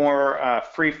little bit more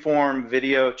free-form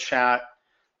video chat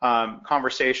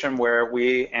conversation where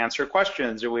we answer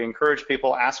questions, or we encourage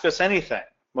people to ask us anything.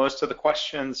 Most of the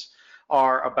questions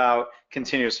are about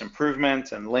continuous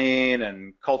improvement and lean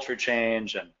and culture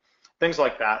change and things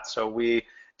like that. So we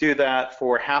do that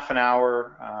for half an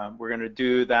hour. We're going to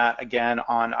do that again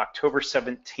on October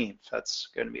 17th. That's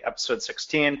going to be episode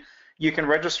 16. You can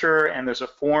register, and there's a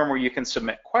form where you can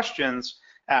submit questions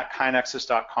at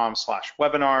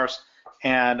kinexus.com/webinars.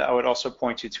 And I would also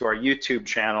point you to our YouTube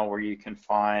channel where you can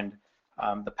find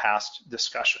the past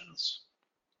discussions.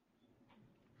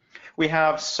 We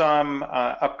have some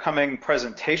upcoming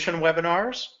presentation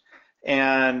webinars,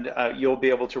 and you'll be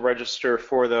able to register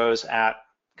for those at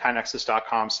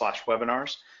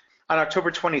kinexus.com/webinars. On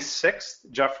October 26th,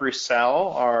 Jeff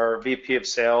Roussel, our VP of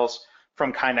Sales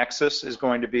from KaiNexus, is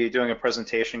going to be doing a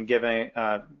presentation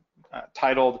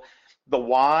titled The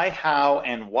Why, How,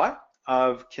 and What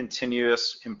of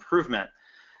Continuous Improvement.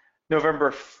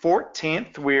 November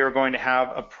 14th, we are going to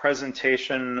have a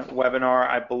presentation webinar.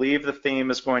 I believe the theme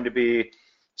is going to be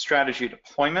strategy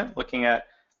deployment, looking at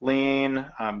lean,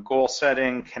 goal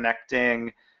setting,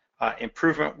 connecting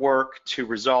improvement work to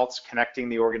results, connecting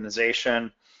the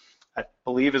organization, I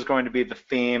believe is going to be the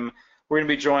theme. We're going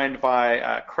to be joined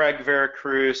by Craig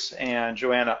Veracruz and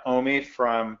Joanna Omi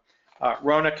from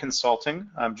Rona Consulting.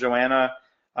 Joanna,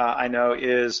 I know,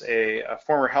 is a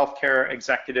former healthcare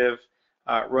executive.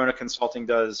 Rona Consulting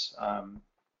does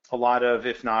a lot of,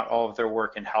 if not all of their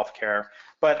work in healthcare,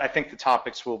 but I think the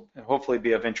topics will hopefully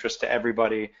be of interest to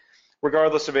everybody.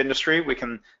 Regardless of industry, we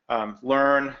can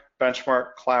learn,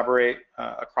 benchmark, collaborate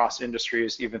across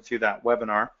industries even through that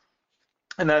webinar.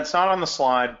 And then it's not on the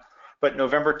slide, but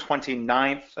November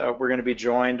 29th, we're going to be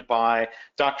joined by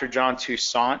Dr. John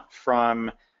Toussaint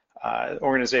from an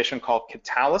organization called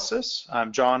Catalysis.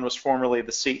 John was formerly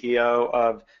the CEO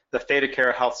of the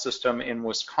ThedaCare Health System in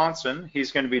Wisconsin.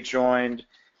 He's going to be joined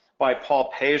by Paul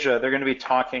Peja. They're going to be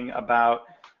talking about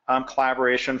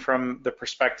collaboration from the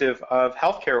perspective of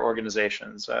healthcare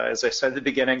organizations. As I said at the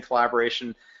beginning,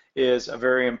 collaboration is a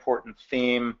very important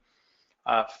theme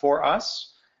for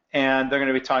us, and they're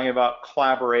going to be talking about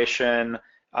collaboration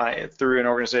through an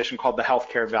organization called the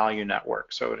Healthcare Value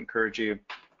Network. So I would encourage you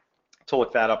to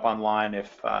look that up online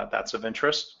if that's of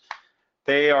interest.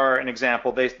 They are an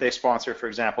example. They sponsor, for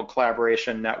example,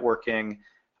 collaboration, networking,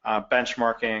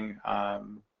 benchmarking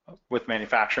with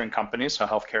manufacturing companies, so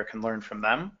healthcare can learn from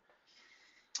them.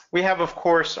 We have, of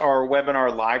course, our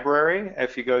webinar library.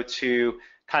 If you go to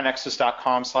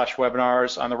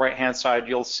kinexus.com/webinars, on the right-hand side,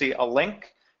 you'll see a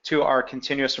link to our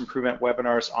continuous improvement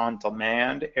webinars on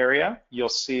demand area. You'll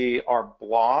see our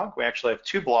blog. We actually have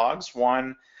two blogs,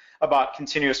 one about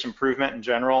continuous improvement in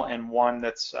general and one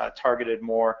that's targeted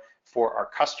more for our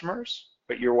customers,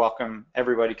 but you're welcome.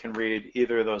 Everybody can read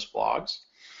either of those blogs.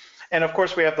 And of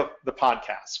course, we have the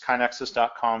podcast,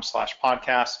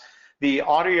 kinexus.com/podcast. The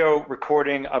audio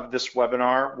recording of this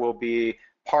webinar will be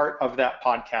part of that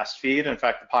podcast feed. In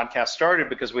fact, the podcast started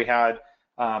because we had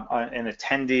an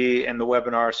attendee in the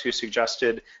webinars who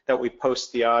suggested that we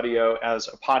post the audio as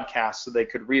a podcast so they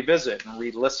could revisit and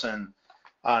re-listen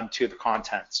to the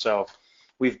content. So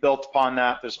we've built upon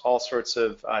that. There's all sorts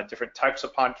of different types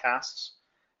of podcasts,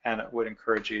 and I would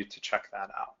encourage you to check that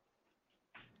out.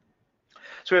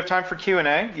 So we have time for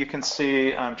Q&A. You can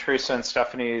see Teresa and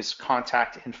Stephanie's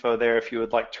contact info there if you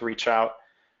would like to reach out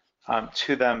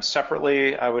to them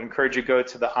separately, I would encourage you to go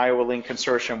to the Iowa Lean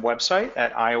Consortium website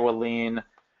at iowalean.org.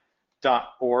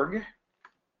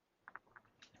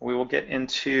 We will get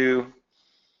into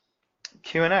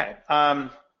Q&A.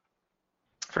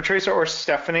 For Teresa or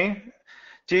Stephanie,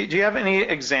 do you have any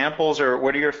examples, or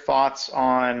what are your thoughts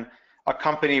on a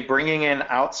company bringing in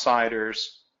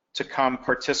outsiders to come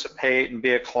participate and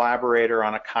be a collaborator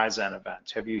on a Kaizen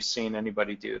event? Have you seen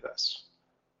anybody do this?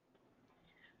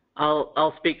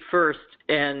 I'll speak first,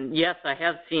 and yes, I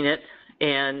have seen it,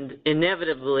 and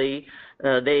inevitably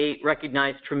they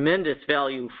recognize tremendous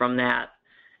value from that.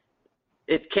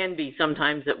 It can be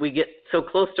sometimes that we get so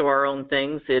close to our own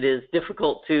things, it is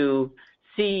difficult to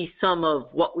see some of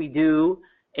what we do,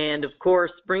 and of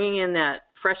course, bringing in that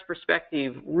fresh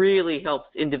perspective really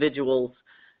helps individuals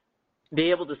be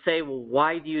able to say, well,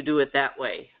 why do you do it that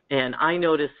way? And I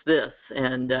noticed this,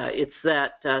 and it's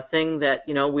that thing that,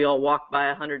 you know, we all walk by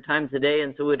 100 times a day,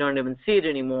 and so we don't even see it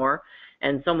anymore,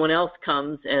 and someone else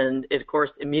comes, and it, of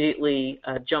course, immediately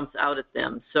jumps out at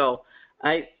them. So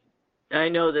I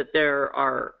know that there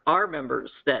are our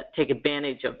members that take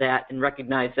advantage of that and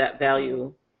recognize that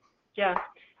value. Yeah,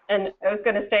 and I was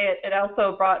going to say it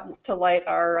also brought to light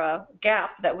our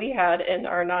gap that we had in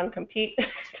our non-compete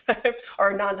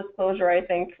or non-disclosure, I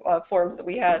think, forms that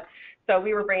we had. So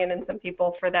we were bringing in some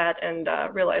people for that and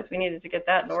realized we needed to get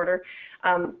that in order.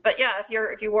 But yeah,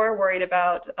 if you were worried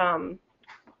about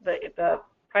the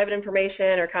private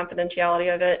information or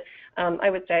confidentiality of it, I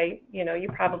would say, you know, you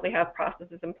probably have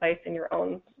processes in place in your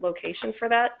own location for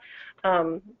that.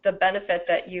 The benefit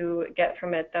that you get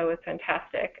from it, though, is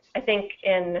fantastic. I think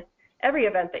in every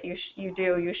event that you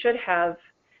do, you should have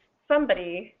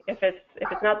somebody, if it's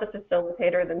not the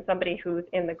facilitator, then somebody who's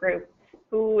in the group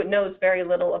who knows very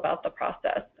little about the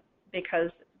process, because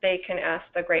they can ask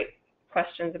the great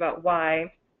questions about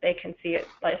why. They can see it,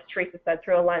 like Teresa said,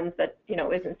 through a lens that, you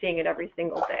know, isn't seeing it every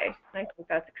single day. I think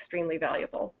that's extremely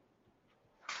valuable.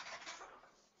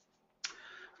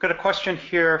 I've got a question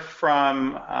here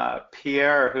from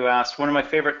Pierre, who asked, one of my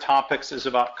favorite topics is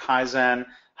about Kaizen.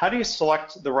 How do you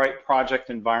select the right project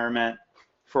environment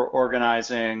for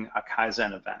organizing a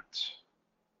Kaizen event?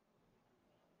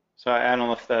 So I don't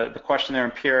know if the question there,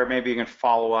 and Pierre, maybe you can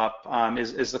follow up.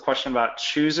 Is the question about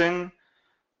choosing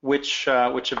which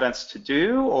events to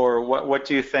do, or what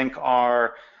do you think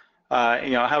are, you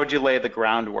know, how would you lay the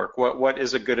groundwork? What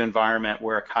is a good environment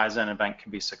where a Kaizen event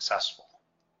can be successful?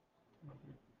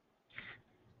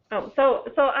 Oh, so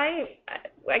I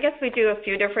guess we do a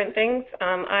few different things.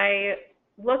 I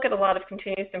look at a lot of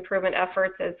continuous improvement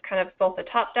efforts as kind of both a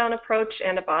top-down approach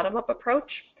and a bottom-up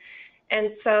approach.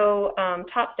 And so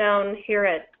top-down here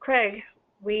at Craig,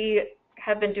 we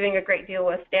have been doing a great deal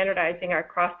with standardizing our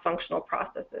cross-functional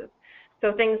processes.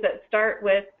 So things that start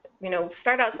with, you know,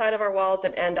 start outside of our walls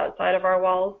and end outside of our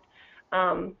walls.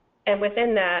 And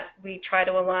within that, we try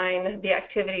to align the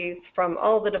activities from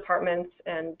all the departments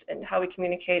and how we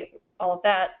communicate all of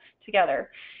that together.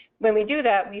 When we do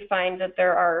that, we find that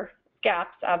there are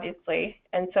gaps, obviously,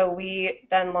 and so we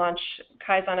then launch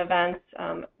Kaizen events,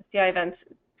 CI events,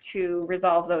 to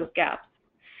resolve those gaps.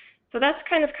 So that's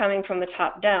kind of coming from the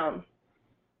top down.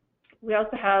 We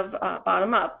also have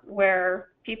bottom up, where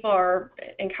people are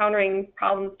encountering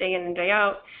problems day in and day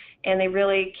out, and they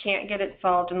really can't get it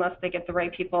solved unless they get the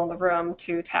right people in the room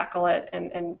to tackle it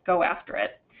and go after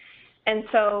it. And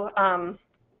so,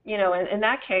 you know, in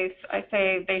that case, I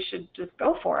say they should just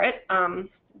go for it.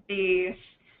 The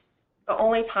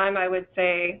only time I would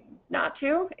say not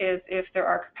to is if there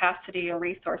are capacity or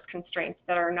resource constraints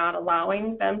that are not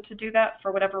allowing them to do that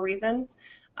for whatever reason.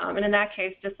 And in that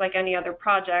case, just like any other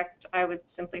project, I would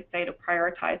simply say to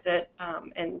prioritize it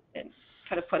and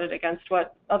kind of put it against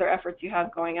what other efforts you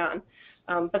have going on.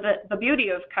 But the beauty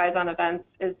of Kaizen events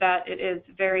is that it is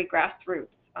very grassroots.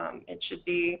 It should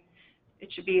be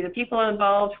the people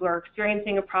involved who are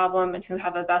experiencing a problem and who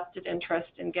have a vested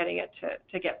interest in getting it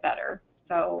to get better.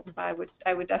 So I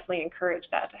would definitely encourage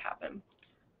that to happen.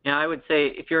 Yeah, I would say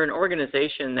if you're an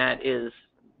organization that is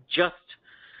just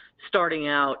starting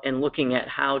out and looking at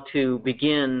how to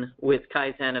begin with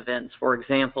Kaizen events, for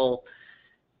example,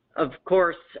 of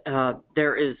course,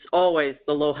 there is always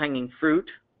the low-hanging fruit,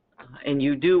 and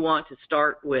you do want to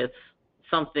start with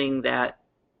something that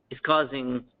is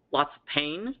causing lots of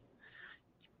pain.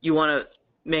 You want to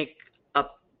make a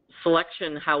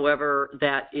selection, however,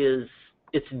 that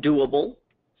it's doable.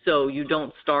 So you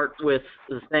don't start with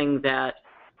the thing that,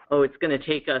 oh, it's going to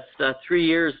take us 3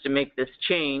 years to make this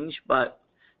change, but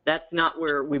that's not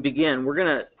where we begin. We're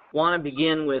going to want to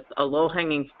begin with a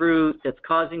low-hanging fruit that's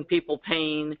causing people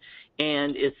pain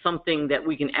and is something that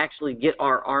we can actually get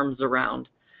our arms around.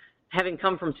 having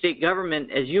come from state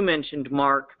government, as you mentioned,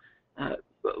 Mark, a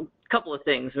couple of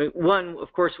things. One,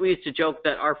 of course, we used to joke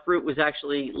that our fruit was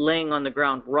actually laying on the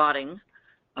ground rotting,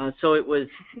 so it was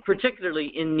particularly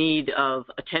in need of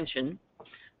attention.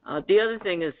 The other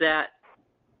thing is that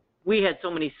we had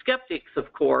so many skeptics,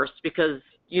 of course, because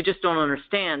you just don't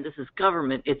understand. This is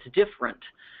government. It's different,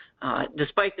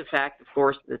 despite the fact, of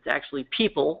course, that it's actually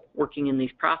people working in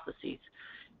these processes.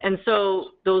 And so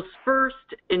those first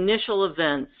initial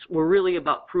events were really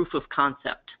about proof of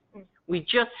concept. We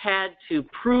just had to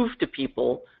prove to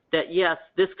people that, yes,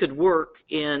 this could work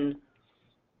in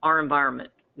our environment,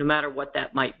 no matter what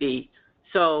that might be.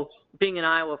 So being an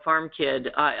Iowa farm kid,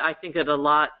 I think of it a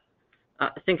lot,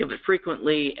 think of it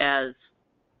frequently as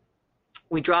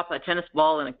we drop a tennis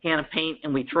ball in a can of paint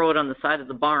and we throw it on the side of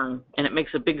the barn and it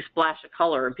makes a big splash of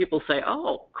color and people say,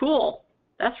 oh, cool,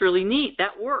 that's really neat,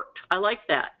 that worked, I like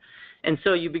that. And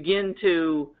so you begin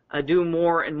to do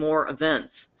more and more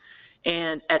events.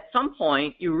 And at some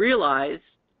point you realize,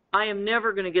 I am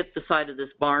never going to get the side of this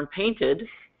barn painted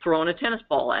throwing a tennis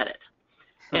ball at it.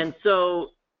 And so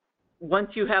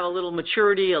once you have a little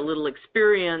maturity, a little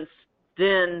experience,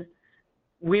 then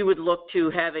we would look to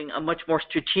having a much more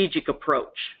strategic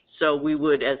approach. So we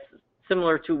would, as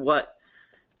similar to what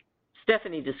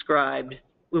Stephanie described,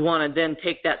 we want to then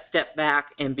take that step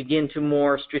back and begin to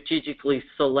more strategically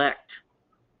select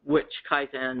which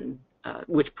Kaizen,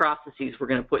 which processes we're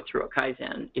going to put through a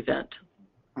Kaizen event.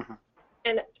 Mm-hmm.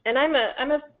 And I'm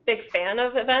a big fan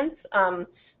of events,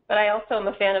 but I also am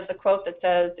a fan of the quote that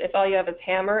says, if all you have is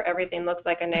hammer, everything looks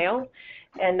like a nail,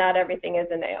 and not everything is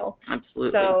a nail.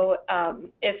 Absolutely. So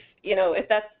if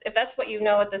that's what you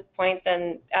know at this point,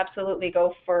 then absolutely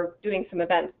go for doing some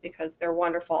events because they're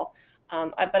wonderful.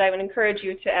 But I would encourage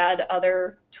you to add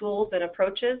other tools and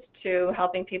approaches to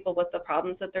helping people with the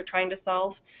problems that they're trying to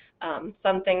solve.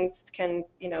 Some things can,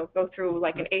 go through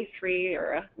like an A3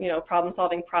 or a,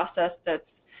 problem-solving process that's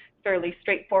fairly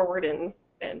straightforward and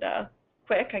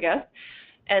quick, I guess.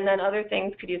 And then other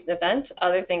things could use an event.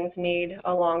 Other things need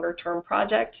a longer-term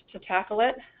project to tackle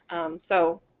it.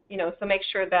 So make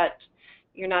sure that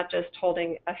you're not just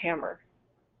holding a hammer.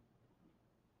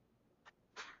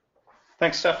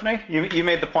 Thanks, Stephanie. You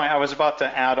made the point. I was about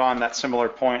to add on that similar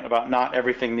point about not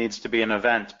everything needs to be an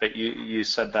event, but you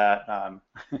said that,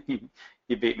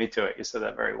 you beat me to it. You said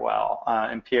that very well.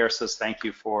 And Pierre says thank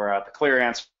you for the clear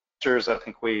answers. I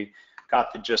think we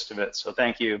got the gist of it. So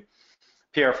thank you,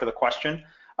 Pierre, for the question.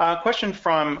 Question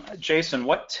from Jason.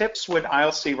 What tips would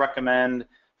ILC recommend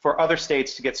for other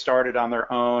states to get started on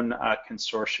their own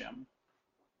consortium?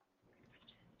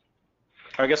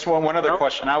 I guess one other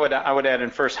question I would add in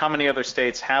first, how many other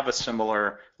states have a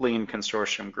similar lean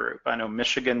consortium group? I know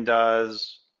Michigan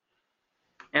does.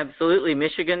 Absolutely,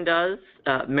 Michigan does.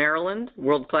 Maryland,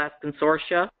 world-class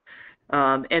consortia.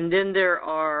 And then there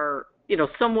are,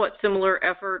 somewhat similar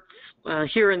efforts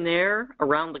here and there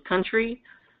around the country.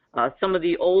 Some of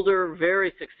the older,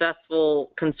 very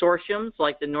successful consortiums,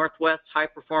 like the Northwest High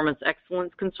Performance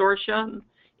Excellence Consortium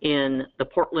in the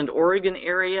Portland, Oregon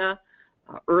area.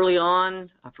 Early on,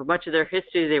 for much of their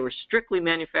history, they were strictly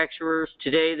manufacturers.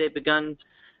 Today, they've begun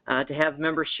to have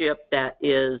membership that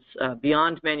is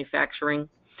beyond manufacturing.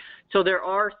 So there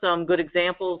are some good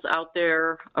examples out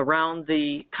there around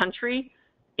the country,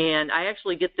 and I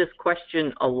actually get this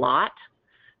question a lot.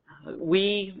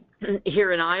 We,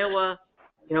 here in Iowa,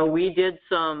 we did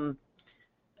some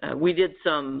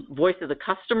voice of the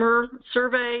customer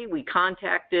survey. We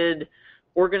contacted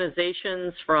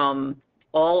organizations from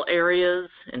all areas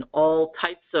and all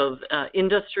types of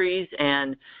industries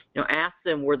and asked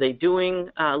them, were they doing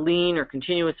lean or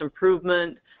continuous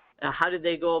improvement? How did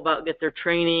they go about get their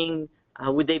training?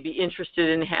 Would they be interested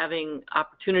in having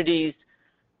opportunities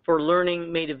for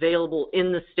learning made available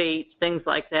in the state, things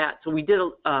like that. So we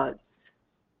did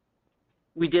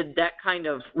that kind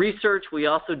of research. We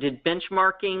also did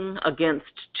benchmarking against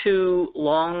two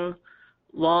long-term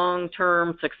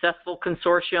successful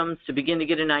consortiums to begin to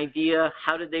get an idea,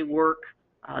 how did they work,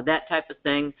 that type of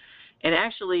thing. And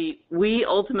actually, we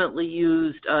ultimately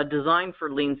used a Design for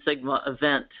Lean Sigma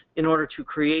event in order to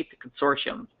create the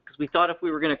consortium, because we thought if we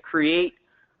were going to create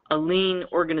a lean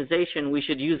organization, we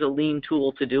should use a lean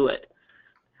tool to do it.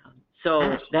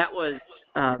 So that was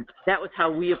how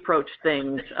we approached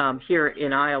things here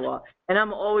in Iowa. And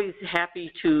I'm always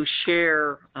happy to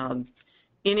share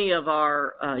any of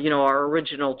our, our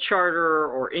original charter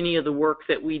or any of the work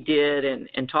that we did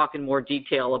and talk in more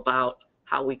detail about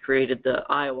how we created the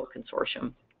Iowa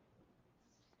Consortium.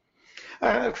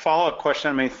 Follow-up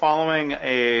question. Following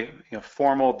a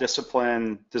formal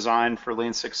discipline Design for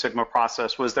Lean Six Sigma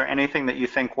process, was there anything that you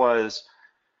think was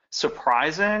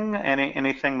surprising?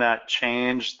 Anything that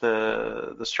changed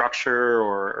the structure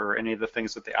or any of the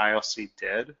things that the ILC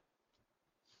did?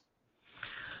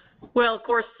 Well, of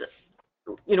course,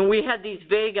 you know, we had these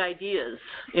vague ideas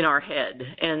in our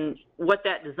head, and what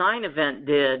that design event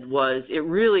did was it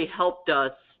really helped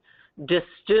us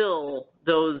distill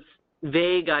those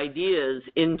vague ideas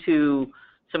into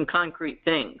some concrete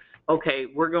things. Okay,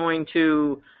 we're going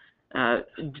to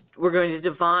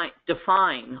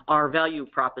define our value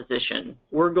proposition.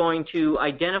 We're going to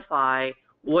identify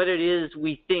what it is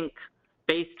we think,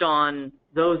 based on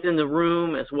those in the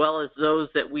room as well as those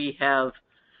that we have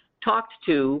talked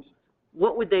to,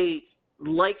 what would they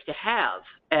like to have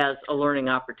as a learning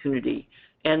opportunity.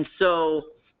 And so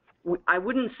I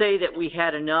wouldn't say that we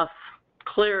had enough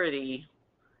clarity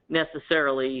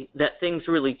necessarily that things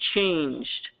really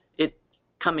changed it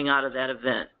coming out of that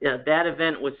event. That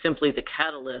event was simply the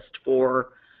catalyst for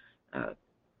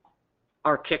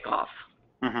our kickoff.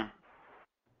 Mm-hmm.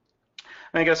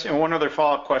 I guess one other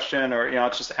follow-up question, or I'll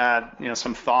just add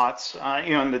some thoughts.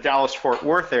 In the Dallas-Fort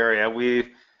Worth area,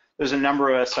 there's a number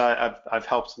of us. I've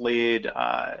helped lead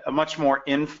a much more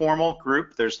informal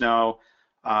group. There's no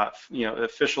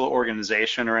official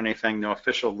organization or anything, no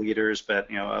official leaders,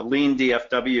 but a lean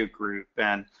DFW group.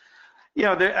 And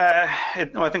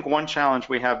I think one challenge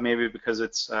we have, maybe because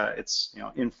it's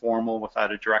informal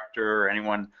without a director or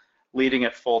anyone leading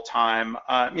it full time,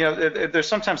 there's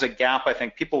sometimes a gap. I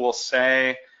think people will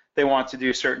say they want to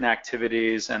do certain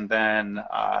activities, and then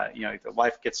either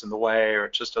life gets in the way or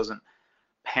it just doesn't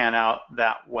pan out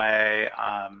that way.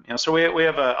 So we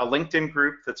have a LinkedIn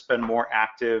group that's been more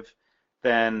active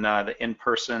than the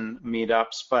in-person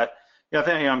meetups. But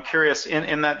I'm curious,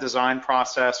 in that design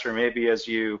process, or maybe as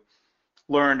you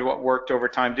learned what worked over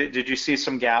time, did you see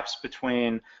some gaps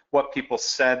between what people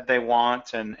said they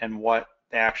want and what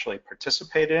they actually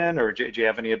participate in? Or do you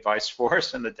have any advice for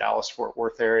us in the Dallas-Fort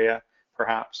Worth area,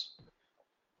 perhaps?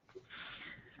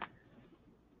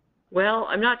 Well,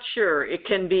 I'm not sure. It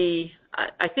can be,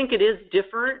 I think it is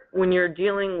different when you're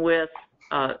dealing with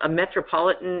a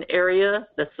metropolitan area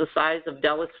that's the size of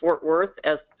Dallas-Fort Worth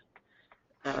as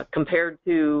compared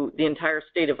to the entire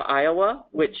state of Iowa,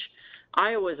 which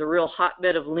Iowa is a real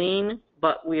hotbed of lean,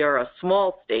 but we are a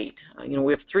small state.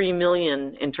 We have 3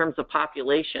 million in terms of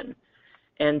population.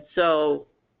 And so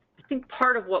I think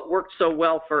part of what worked so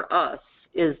well for us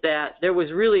is that there was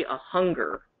really a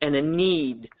hunger and a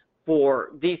need for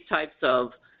these types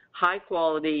of high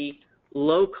quality,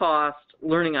 low cost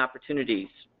learning opportunities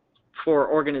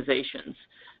for organizations.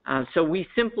 So we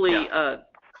simply,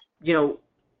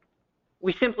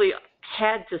 we simply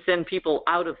had to send people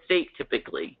out of state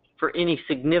typically for any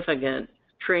significant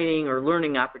training or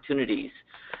learning opportunities.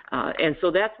 And so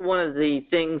that's one of the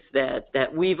things that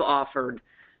we've offered.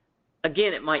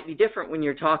 Again, it might be different when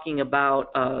you're talking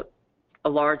about a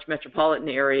large metropolitan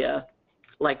area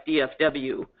like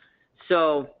DFW.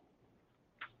 So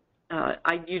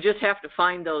you just have to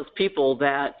find those people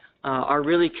that are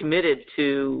really committed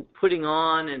to putting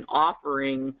on and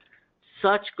offering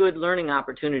such good learning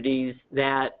opportunities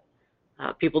that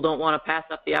people don't want to pass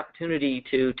up the opportunity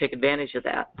to take advantage of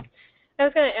that. I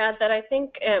was going to add that I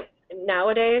think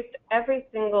nowadays every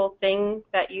single thing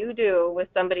that you do with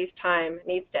somebody's time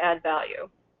needs to add value.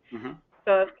 Mm-hmm.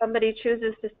 So if somebody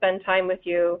chooses to spend time with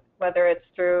you, whether it's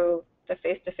through the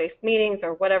face-to-face meetings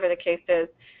or whatever the case is,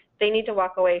 they need to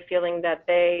walk away feeling that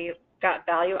they got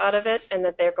value out of it and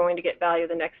that they're going to get value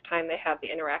the next time they have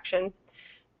the interaction.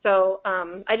 So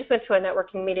I just went to a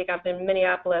networking meeting up in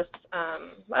Minneapolis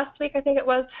last week, I think it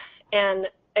was, and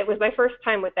it was my first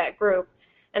time with that group,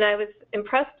 and I was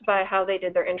impressed by how they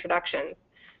did their introductions.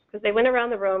 Because they went around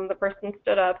the room, the person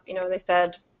stood up, they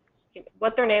said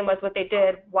what their name was, what they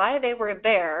did, why they were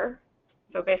there,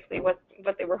 so basically what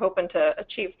they were hoping to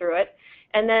achieve through it,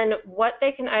 and then what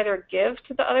they can either give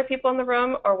to the other people in the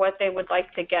room or what they would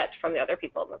like to get from the other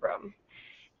people in the room.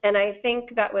 And I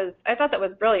thought that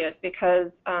was brilliant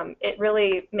because it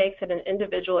really makes it an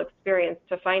individual experience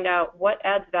to find out what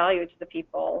adds value to the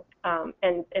people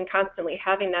and constantly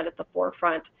having that at the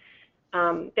forefront.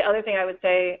 The other thing I would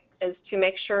say is to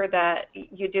make sure that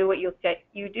you do what you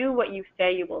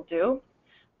say you will do.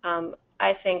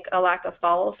 I think a lack of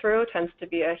follow-through tends to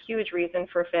be a huge reason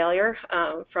for failure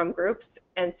from groups,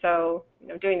 and so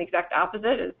doing the exact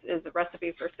opposite is a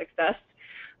recipe for success.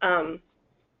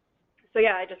 So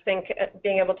yeah, I just think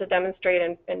being able to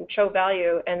demonstrate and show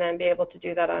value and then be able to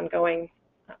do that ongoing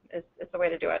is the way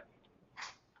to do it.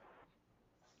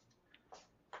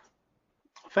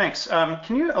 Thanks.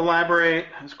 Can you elaborate?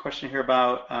 There's a question here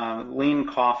about lean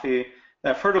coffee.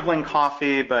 I've heard of lean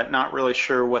coffee, but not really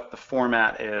sure what the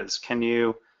format is. Can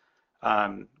you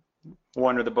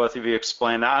wonder that both of you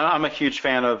explain that. I'm a huge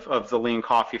fan of the Lean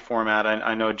Coffee format.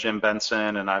 I know Jim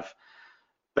Benson, and I've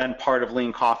been part of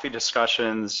Lean Coffee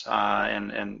discussions,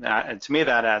 and to me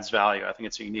that adds value. I think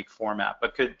it's a unique format.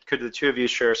 But could the two of you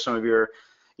share some of your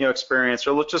experience,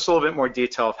 or just a little bit more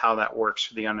detail of how that works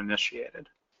for the uninitiated?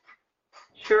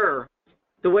 Sure.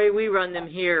 The way we run them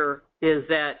here is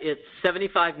that it's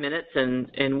 75 minutes,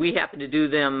 and we happen to do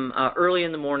them early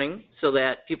in the morning so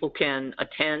that people can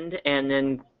attend and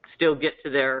then still get to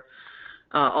their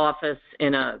office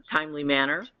in a timely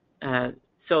manner.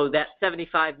 So that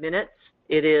 75 minutes,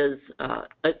 it is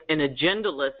an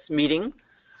agendaless meeting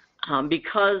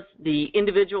because the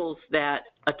individuals that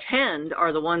attend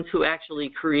are the ones who actually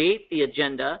create the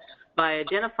agenda by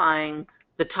identifying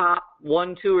the top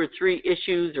 1, 2, or 3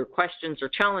 issues or questions or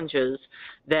challenges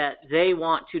that they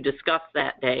want to discuss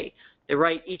that day. They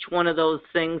write each one of those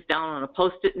things down on a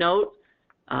Post-it note.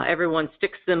 Everyone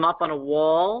sticks them up on a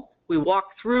wall. We walk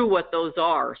through what those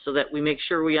are so that we make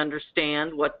sure we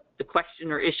understand what the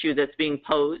question or issue that's being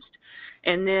posed.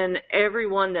 And then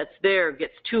everyone that's there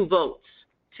gets 2 votes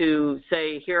to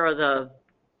say, here are the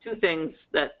 2 things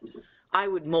that I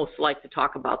would most like to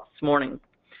talk about this morning.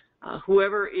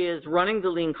 Whoever is running the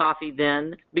Lean Coffee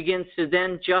then begins to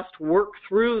then just work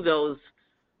through those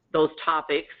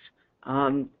topics,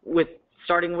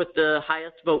 starting with the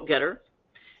highest vote getter.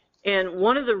 And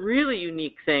one of the really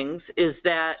unique things is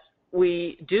that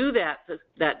we do that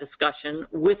discussion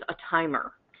with a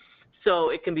timer. So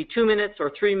it can be 2 minutes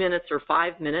or 3 minutes or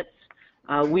 5 minutes.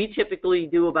 We typically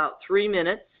do about 3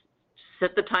 minutes,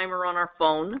 set the timer on our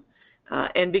phone,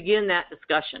 and begin that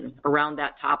discussion around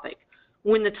that topic.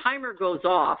 When the timer goes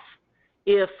off,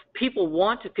 if people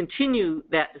want to continue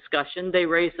that discussion, they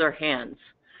raise their hands.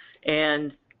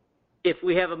 And if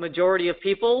we have a majority of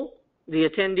people, the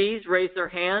attendees raise their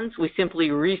hands, we simply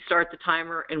restart the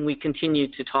timer and we continue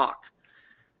to talk.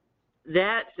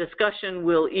 That discussion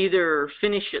will either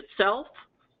finish itself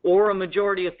or a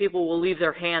majority of people will leave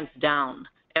their hands down,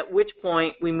 at which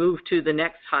point we move to the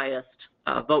next highest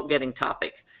vote-getting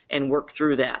topic and work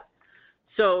through that.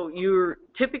 So you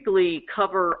typically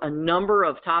cover a number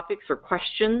of topics or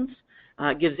questions,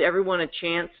 gives everyone a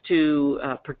chance to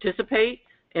participate.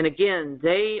 And again,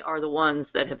 they are the ones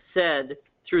that have said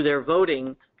through their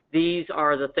voting, these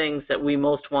are the things that we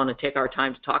most want to take our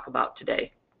time to talk about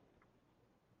today.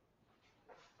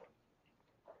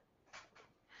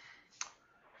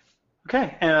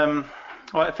 Okay, well,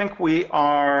 I think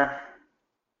we're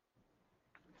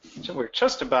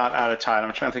just about out of time.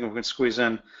 I'm trying to think if we can squeeze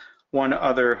in one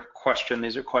other question.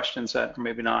 These are questions that are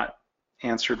maybe not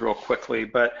answered real quickly,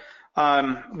 but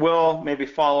we'll maybe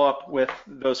follow up with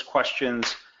those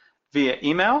questions via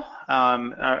email.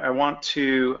 I want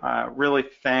to really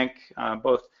thank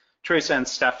both Teresa and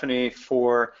Stephanie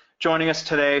for joining us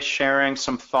today, sharing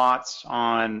some thoughts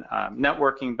on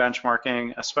networking,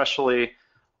 benchmarking, especially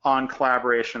on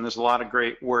collaboration. There's a lot of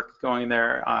great work going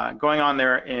on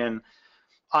there in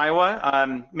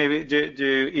Iowa. Maybe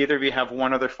do either of you have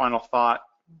one other final thought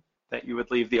that you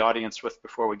would leave the audience with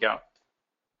before we go?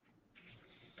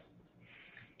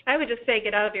 I would just say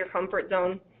get out of your comfort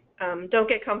zone. Don't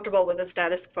get comfortable with the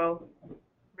status quo.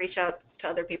 Reach out to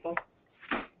other people.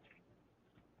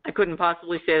 I couldn't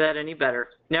possibly say that any better.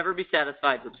 Never be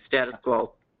satisfied with the status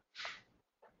quo.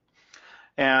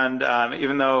 And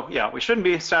even though, yeah, we shouldn't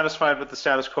be satisfied with the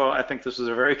status quo, I think this was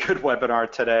a very good webinar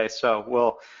today. So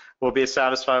we'll be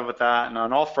satisfied with that. And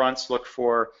on all fronts, look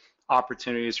for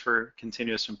opportunities for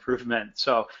continuous improvement.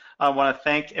 So I want to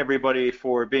thank everybody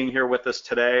for being here with us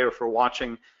today or for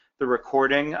watching the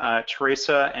recording.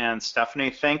 Teresa and Stephanie,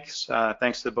 thanks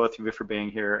to both of you for being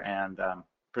here and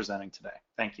presenting today.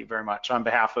 Thank you very much on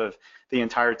behalf of the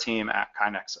entire team at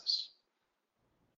KaiNexus.